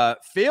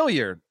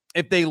failure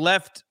if they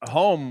left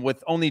home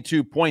with only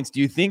 2 points.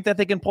 Do you think that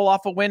they can pull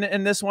off a win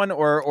in this one,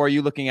 or are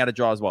you looking at a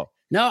draw as well?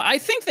 No, I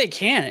think they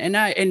can.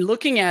 And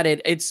looking at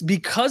it, it's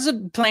because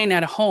of playing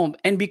at home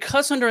and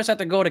because Honduras had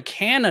to go to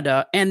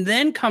Canada and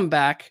then come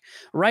back,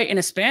 right, in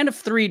a span of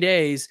 3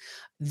 days.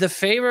 The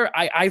favor,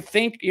 I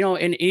think,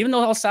 and even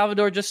though El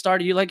Salvador just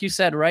started, like you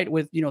said, right,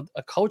 with,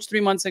 a coach 3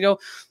 months ago,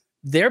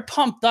 they're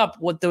pumped up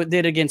what they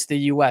did against the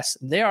U.S.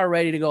 They are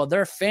ready to go.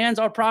 Their fans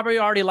are probably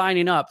already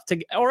lining up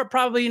or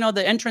probably,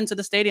 the entrance to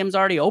the stadium's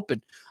already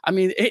open. I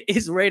mean, it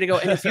is ready to go.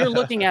 And if you're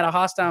looking at a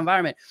hostile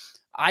environment,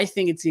 I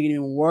think it's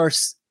even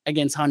worse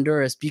against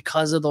Honduras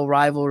because of the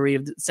rivalry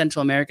of the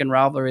Central American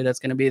rivalry that's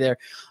going to be there.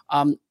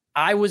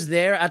 I was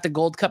there at the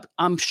Gold Cup.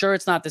 I'm sure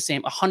it's not the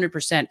same,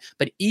 100%.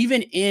 But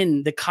even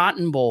in the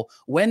Cotton Bowl,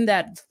 when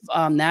that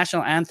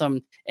national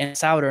anthem in El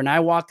Salvador, and I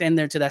walked in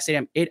there to that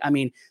stadium,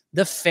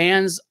 the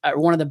fans are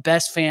one of the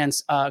best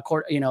fans,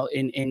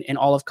 in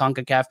all of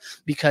CONCACAF,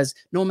 because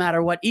no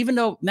matter what, even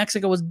though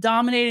Mexico was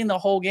dominating the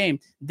whole game,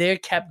 they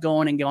kept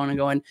going and going and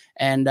going.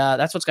 And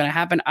that's what's going to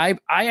happen. I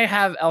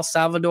have El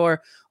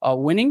Salvador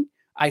winning.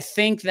 I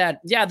think that,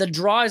 the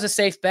draw is a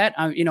safe bet,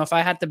 if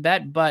I had to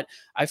bet, but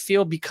I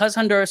feel because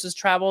Honduras has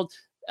traveled,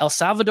 El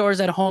Salvador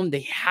is at home. They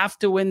have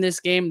to win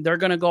this game. They're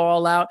going to go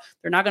all out.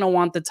 They're not going to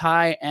want the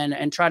tie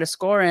and try to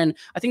score. And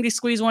I think they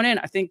squeeze one in.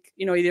 I think,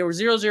 either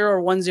 0-0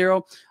 or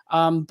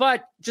 1-0.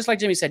 But just like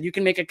Jimmy said, you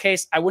can make a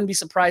case. I wouldn't be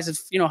surprised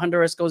if,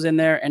 Honduras goes in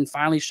there and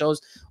finally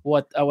shows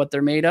what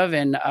they're made of.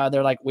 And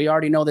they're like, we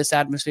already know this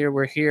atmosphere.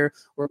 We're here.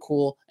 We're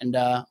cool. And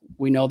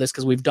we know this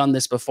because we've done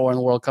this before in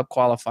the World Cup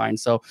qualifying.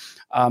 So,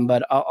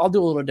 but I'll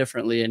do a little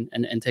differently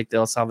and take the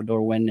El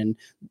Salvador win. And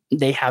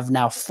they have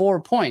now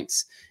 4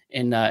 points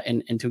in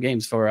 2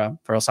 games for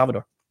El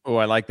Salvador. Oh,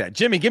 I like that.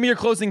 Jimmy, give me your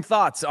closing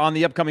thoughts on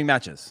the upcoming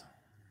matches.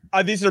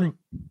 These are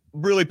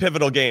really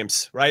pivotal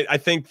games, right? I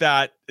think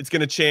that it's going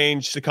to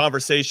change the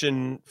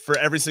conversation for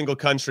every single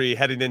country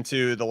heading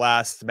into the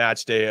last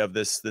match day of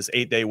this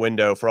 8-day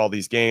window for all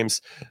these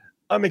games.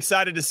 I'm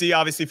excited to see,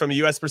 obviously, from a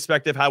U.S.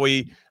 perspective, how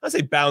we, I'll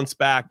say bounce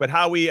back, but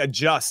how we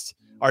adjust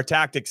our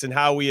tactics and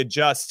how we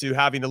adjust to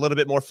having a little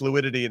bit more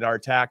fluidity in our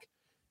attack.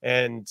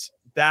 And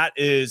that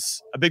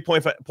is a big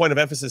point of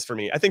emphasis for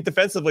me. I think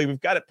defensively, we've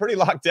got it pretty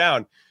locked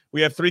down. We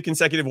have 3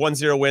 consecutive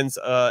 1-0 wins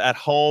at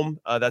home.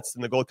 That's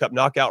in the Gold Cup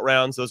knockout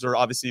rounds. Those are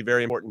obviously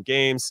very important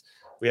games.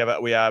 We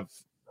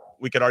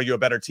could argue a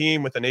better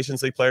team with the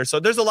Nations League players. So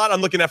there's a lot I'm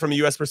looking at from a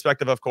U.S.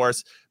 perspective, of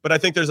course, but I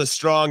think there's a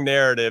strong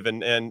narrative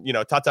and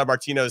Tata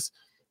Martino's,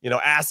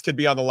 ass could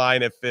be on the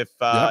line if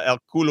El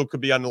Culo could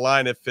be on the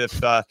line if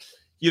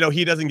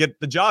he doesn't get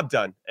the job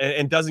done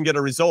and doesn't get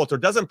a result or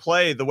doesn't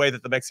play the way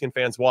that the Mexican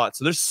fans want.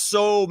 So there's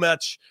so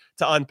much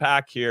to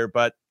unpack here,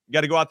 but you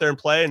got to go out there and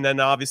play. And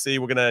then obviously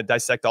we're going to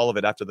dissect all of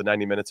it after the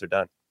 90 minutes are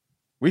done.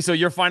 So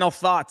your final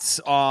thoughts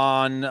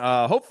on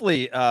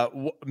hopefully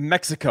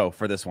Mexico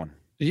for this one.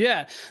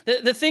 Yeah.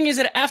 The thing is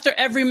that after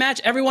every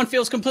match, everyone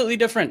feels completely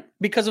different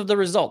because of the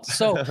results.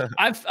 So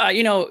I've,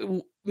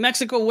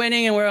 Mexico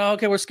winning and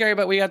we're scary,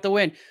 but we got the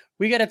win.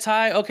 We get a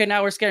tie. Okay,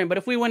 now we're scared. But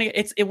if we win,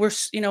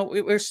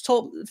 we're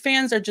told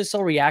fans are just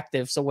so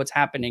reactive. So what's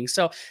happening?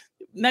 So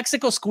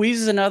Mexico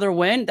squeezes another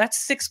win. That's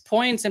 6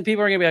 points, and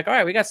people are gonna be like, "All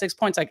right, we got 6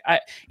 points." Like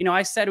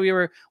I said, we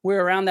were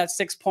around that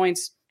 6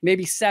 points,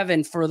 maybe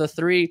 7 for the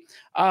 3.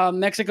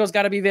 Mexico's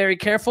got to be very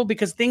careful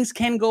because things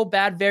can go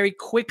bad very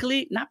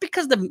quickly. Not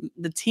because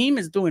the team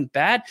is doing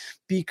bad,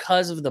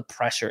 because of the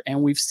pressure.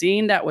 And we've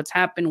seen that what's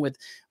happened with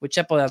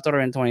Chepo Del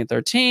Toro in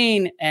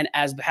 2013, and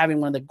as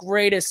having one of the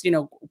greatest,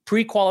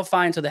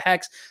 pre-qualifying to the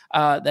Hex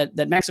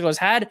that Mexico has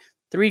had.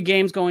 3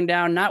 games going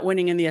down, not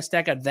winning in the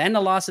Azteca, then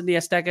a loss in the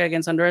Azteca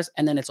against Honduras,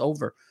 and then it's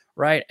over,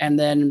 right? And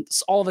then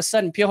all of a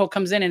sudden, Piojo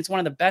comes in, and it's one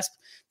of the best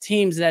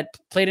teams that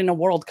played in a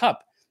World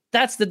Cup.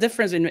 That's the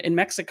difference in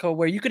Mexico,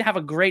 where you could have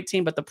a great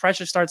team, but the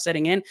pressure starts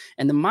setting in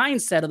and the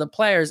mindset of the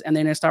players, and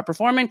then they start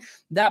performing.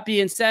 That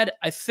being said,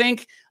 I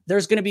think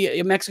there's going to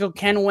be Mexico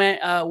can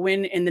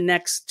win in the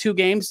next 2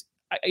 games.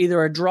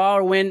 Either a draw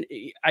or win.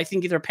 I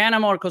think either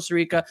Panama or Costa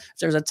Rica. If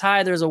there's a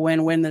tie, there's a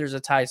win, there's a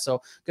tie.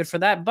 So good for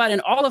that. But in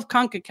all of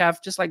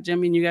CONCACAF, just like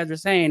Jimmy and you guys were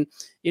saying,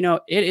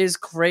 it is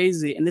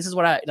crazy. And this is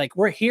what I like.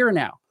 We're here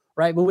now,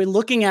 right? But we're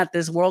looking at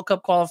this World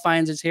Cup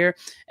qualifying is here.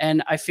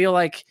 And I feel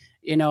like,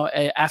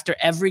 after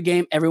every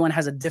game, everyone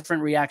has a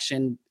different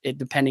reaction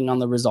depending on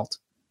the result.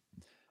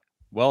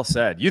 Well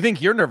said. You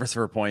think you're nervous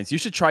for points? You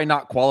should try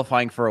not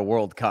qualifying for a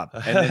World Cup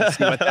and then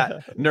see what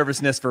that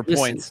nervousness for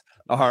points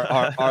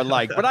are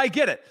like. But I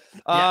get it.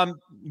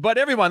 But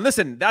everyone,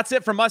 listen, that's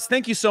it from us.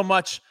 Thank you so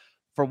much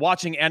for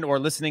watching and or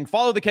listening.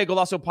 Follow the Que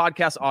Golazo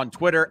podcast on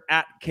Twitter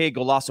at Que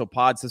Golazo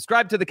Pod.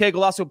 Subscribe to the Que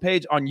Golazo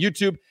page on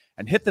YouTube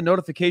and hit the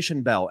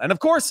notification bell. And of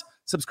course,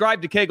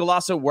 subscribe to Que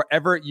Golazo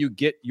wherever you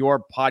get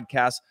your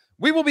podcasts.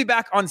 We will be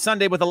back on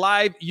Sunday with a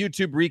live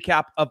YouTube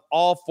recap of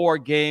all 4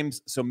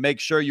 games. So make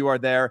sure you are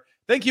there.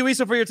 Thank you,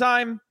 Isa, for your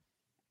time.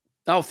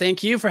 Oh,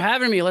 thank you for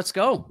having me. Let's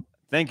go.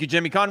 Thank you,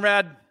 Jimmy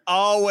Conrad.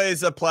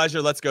 Always a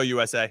pleasure. Let's go,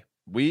 USA.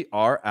 We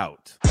are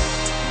out.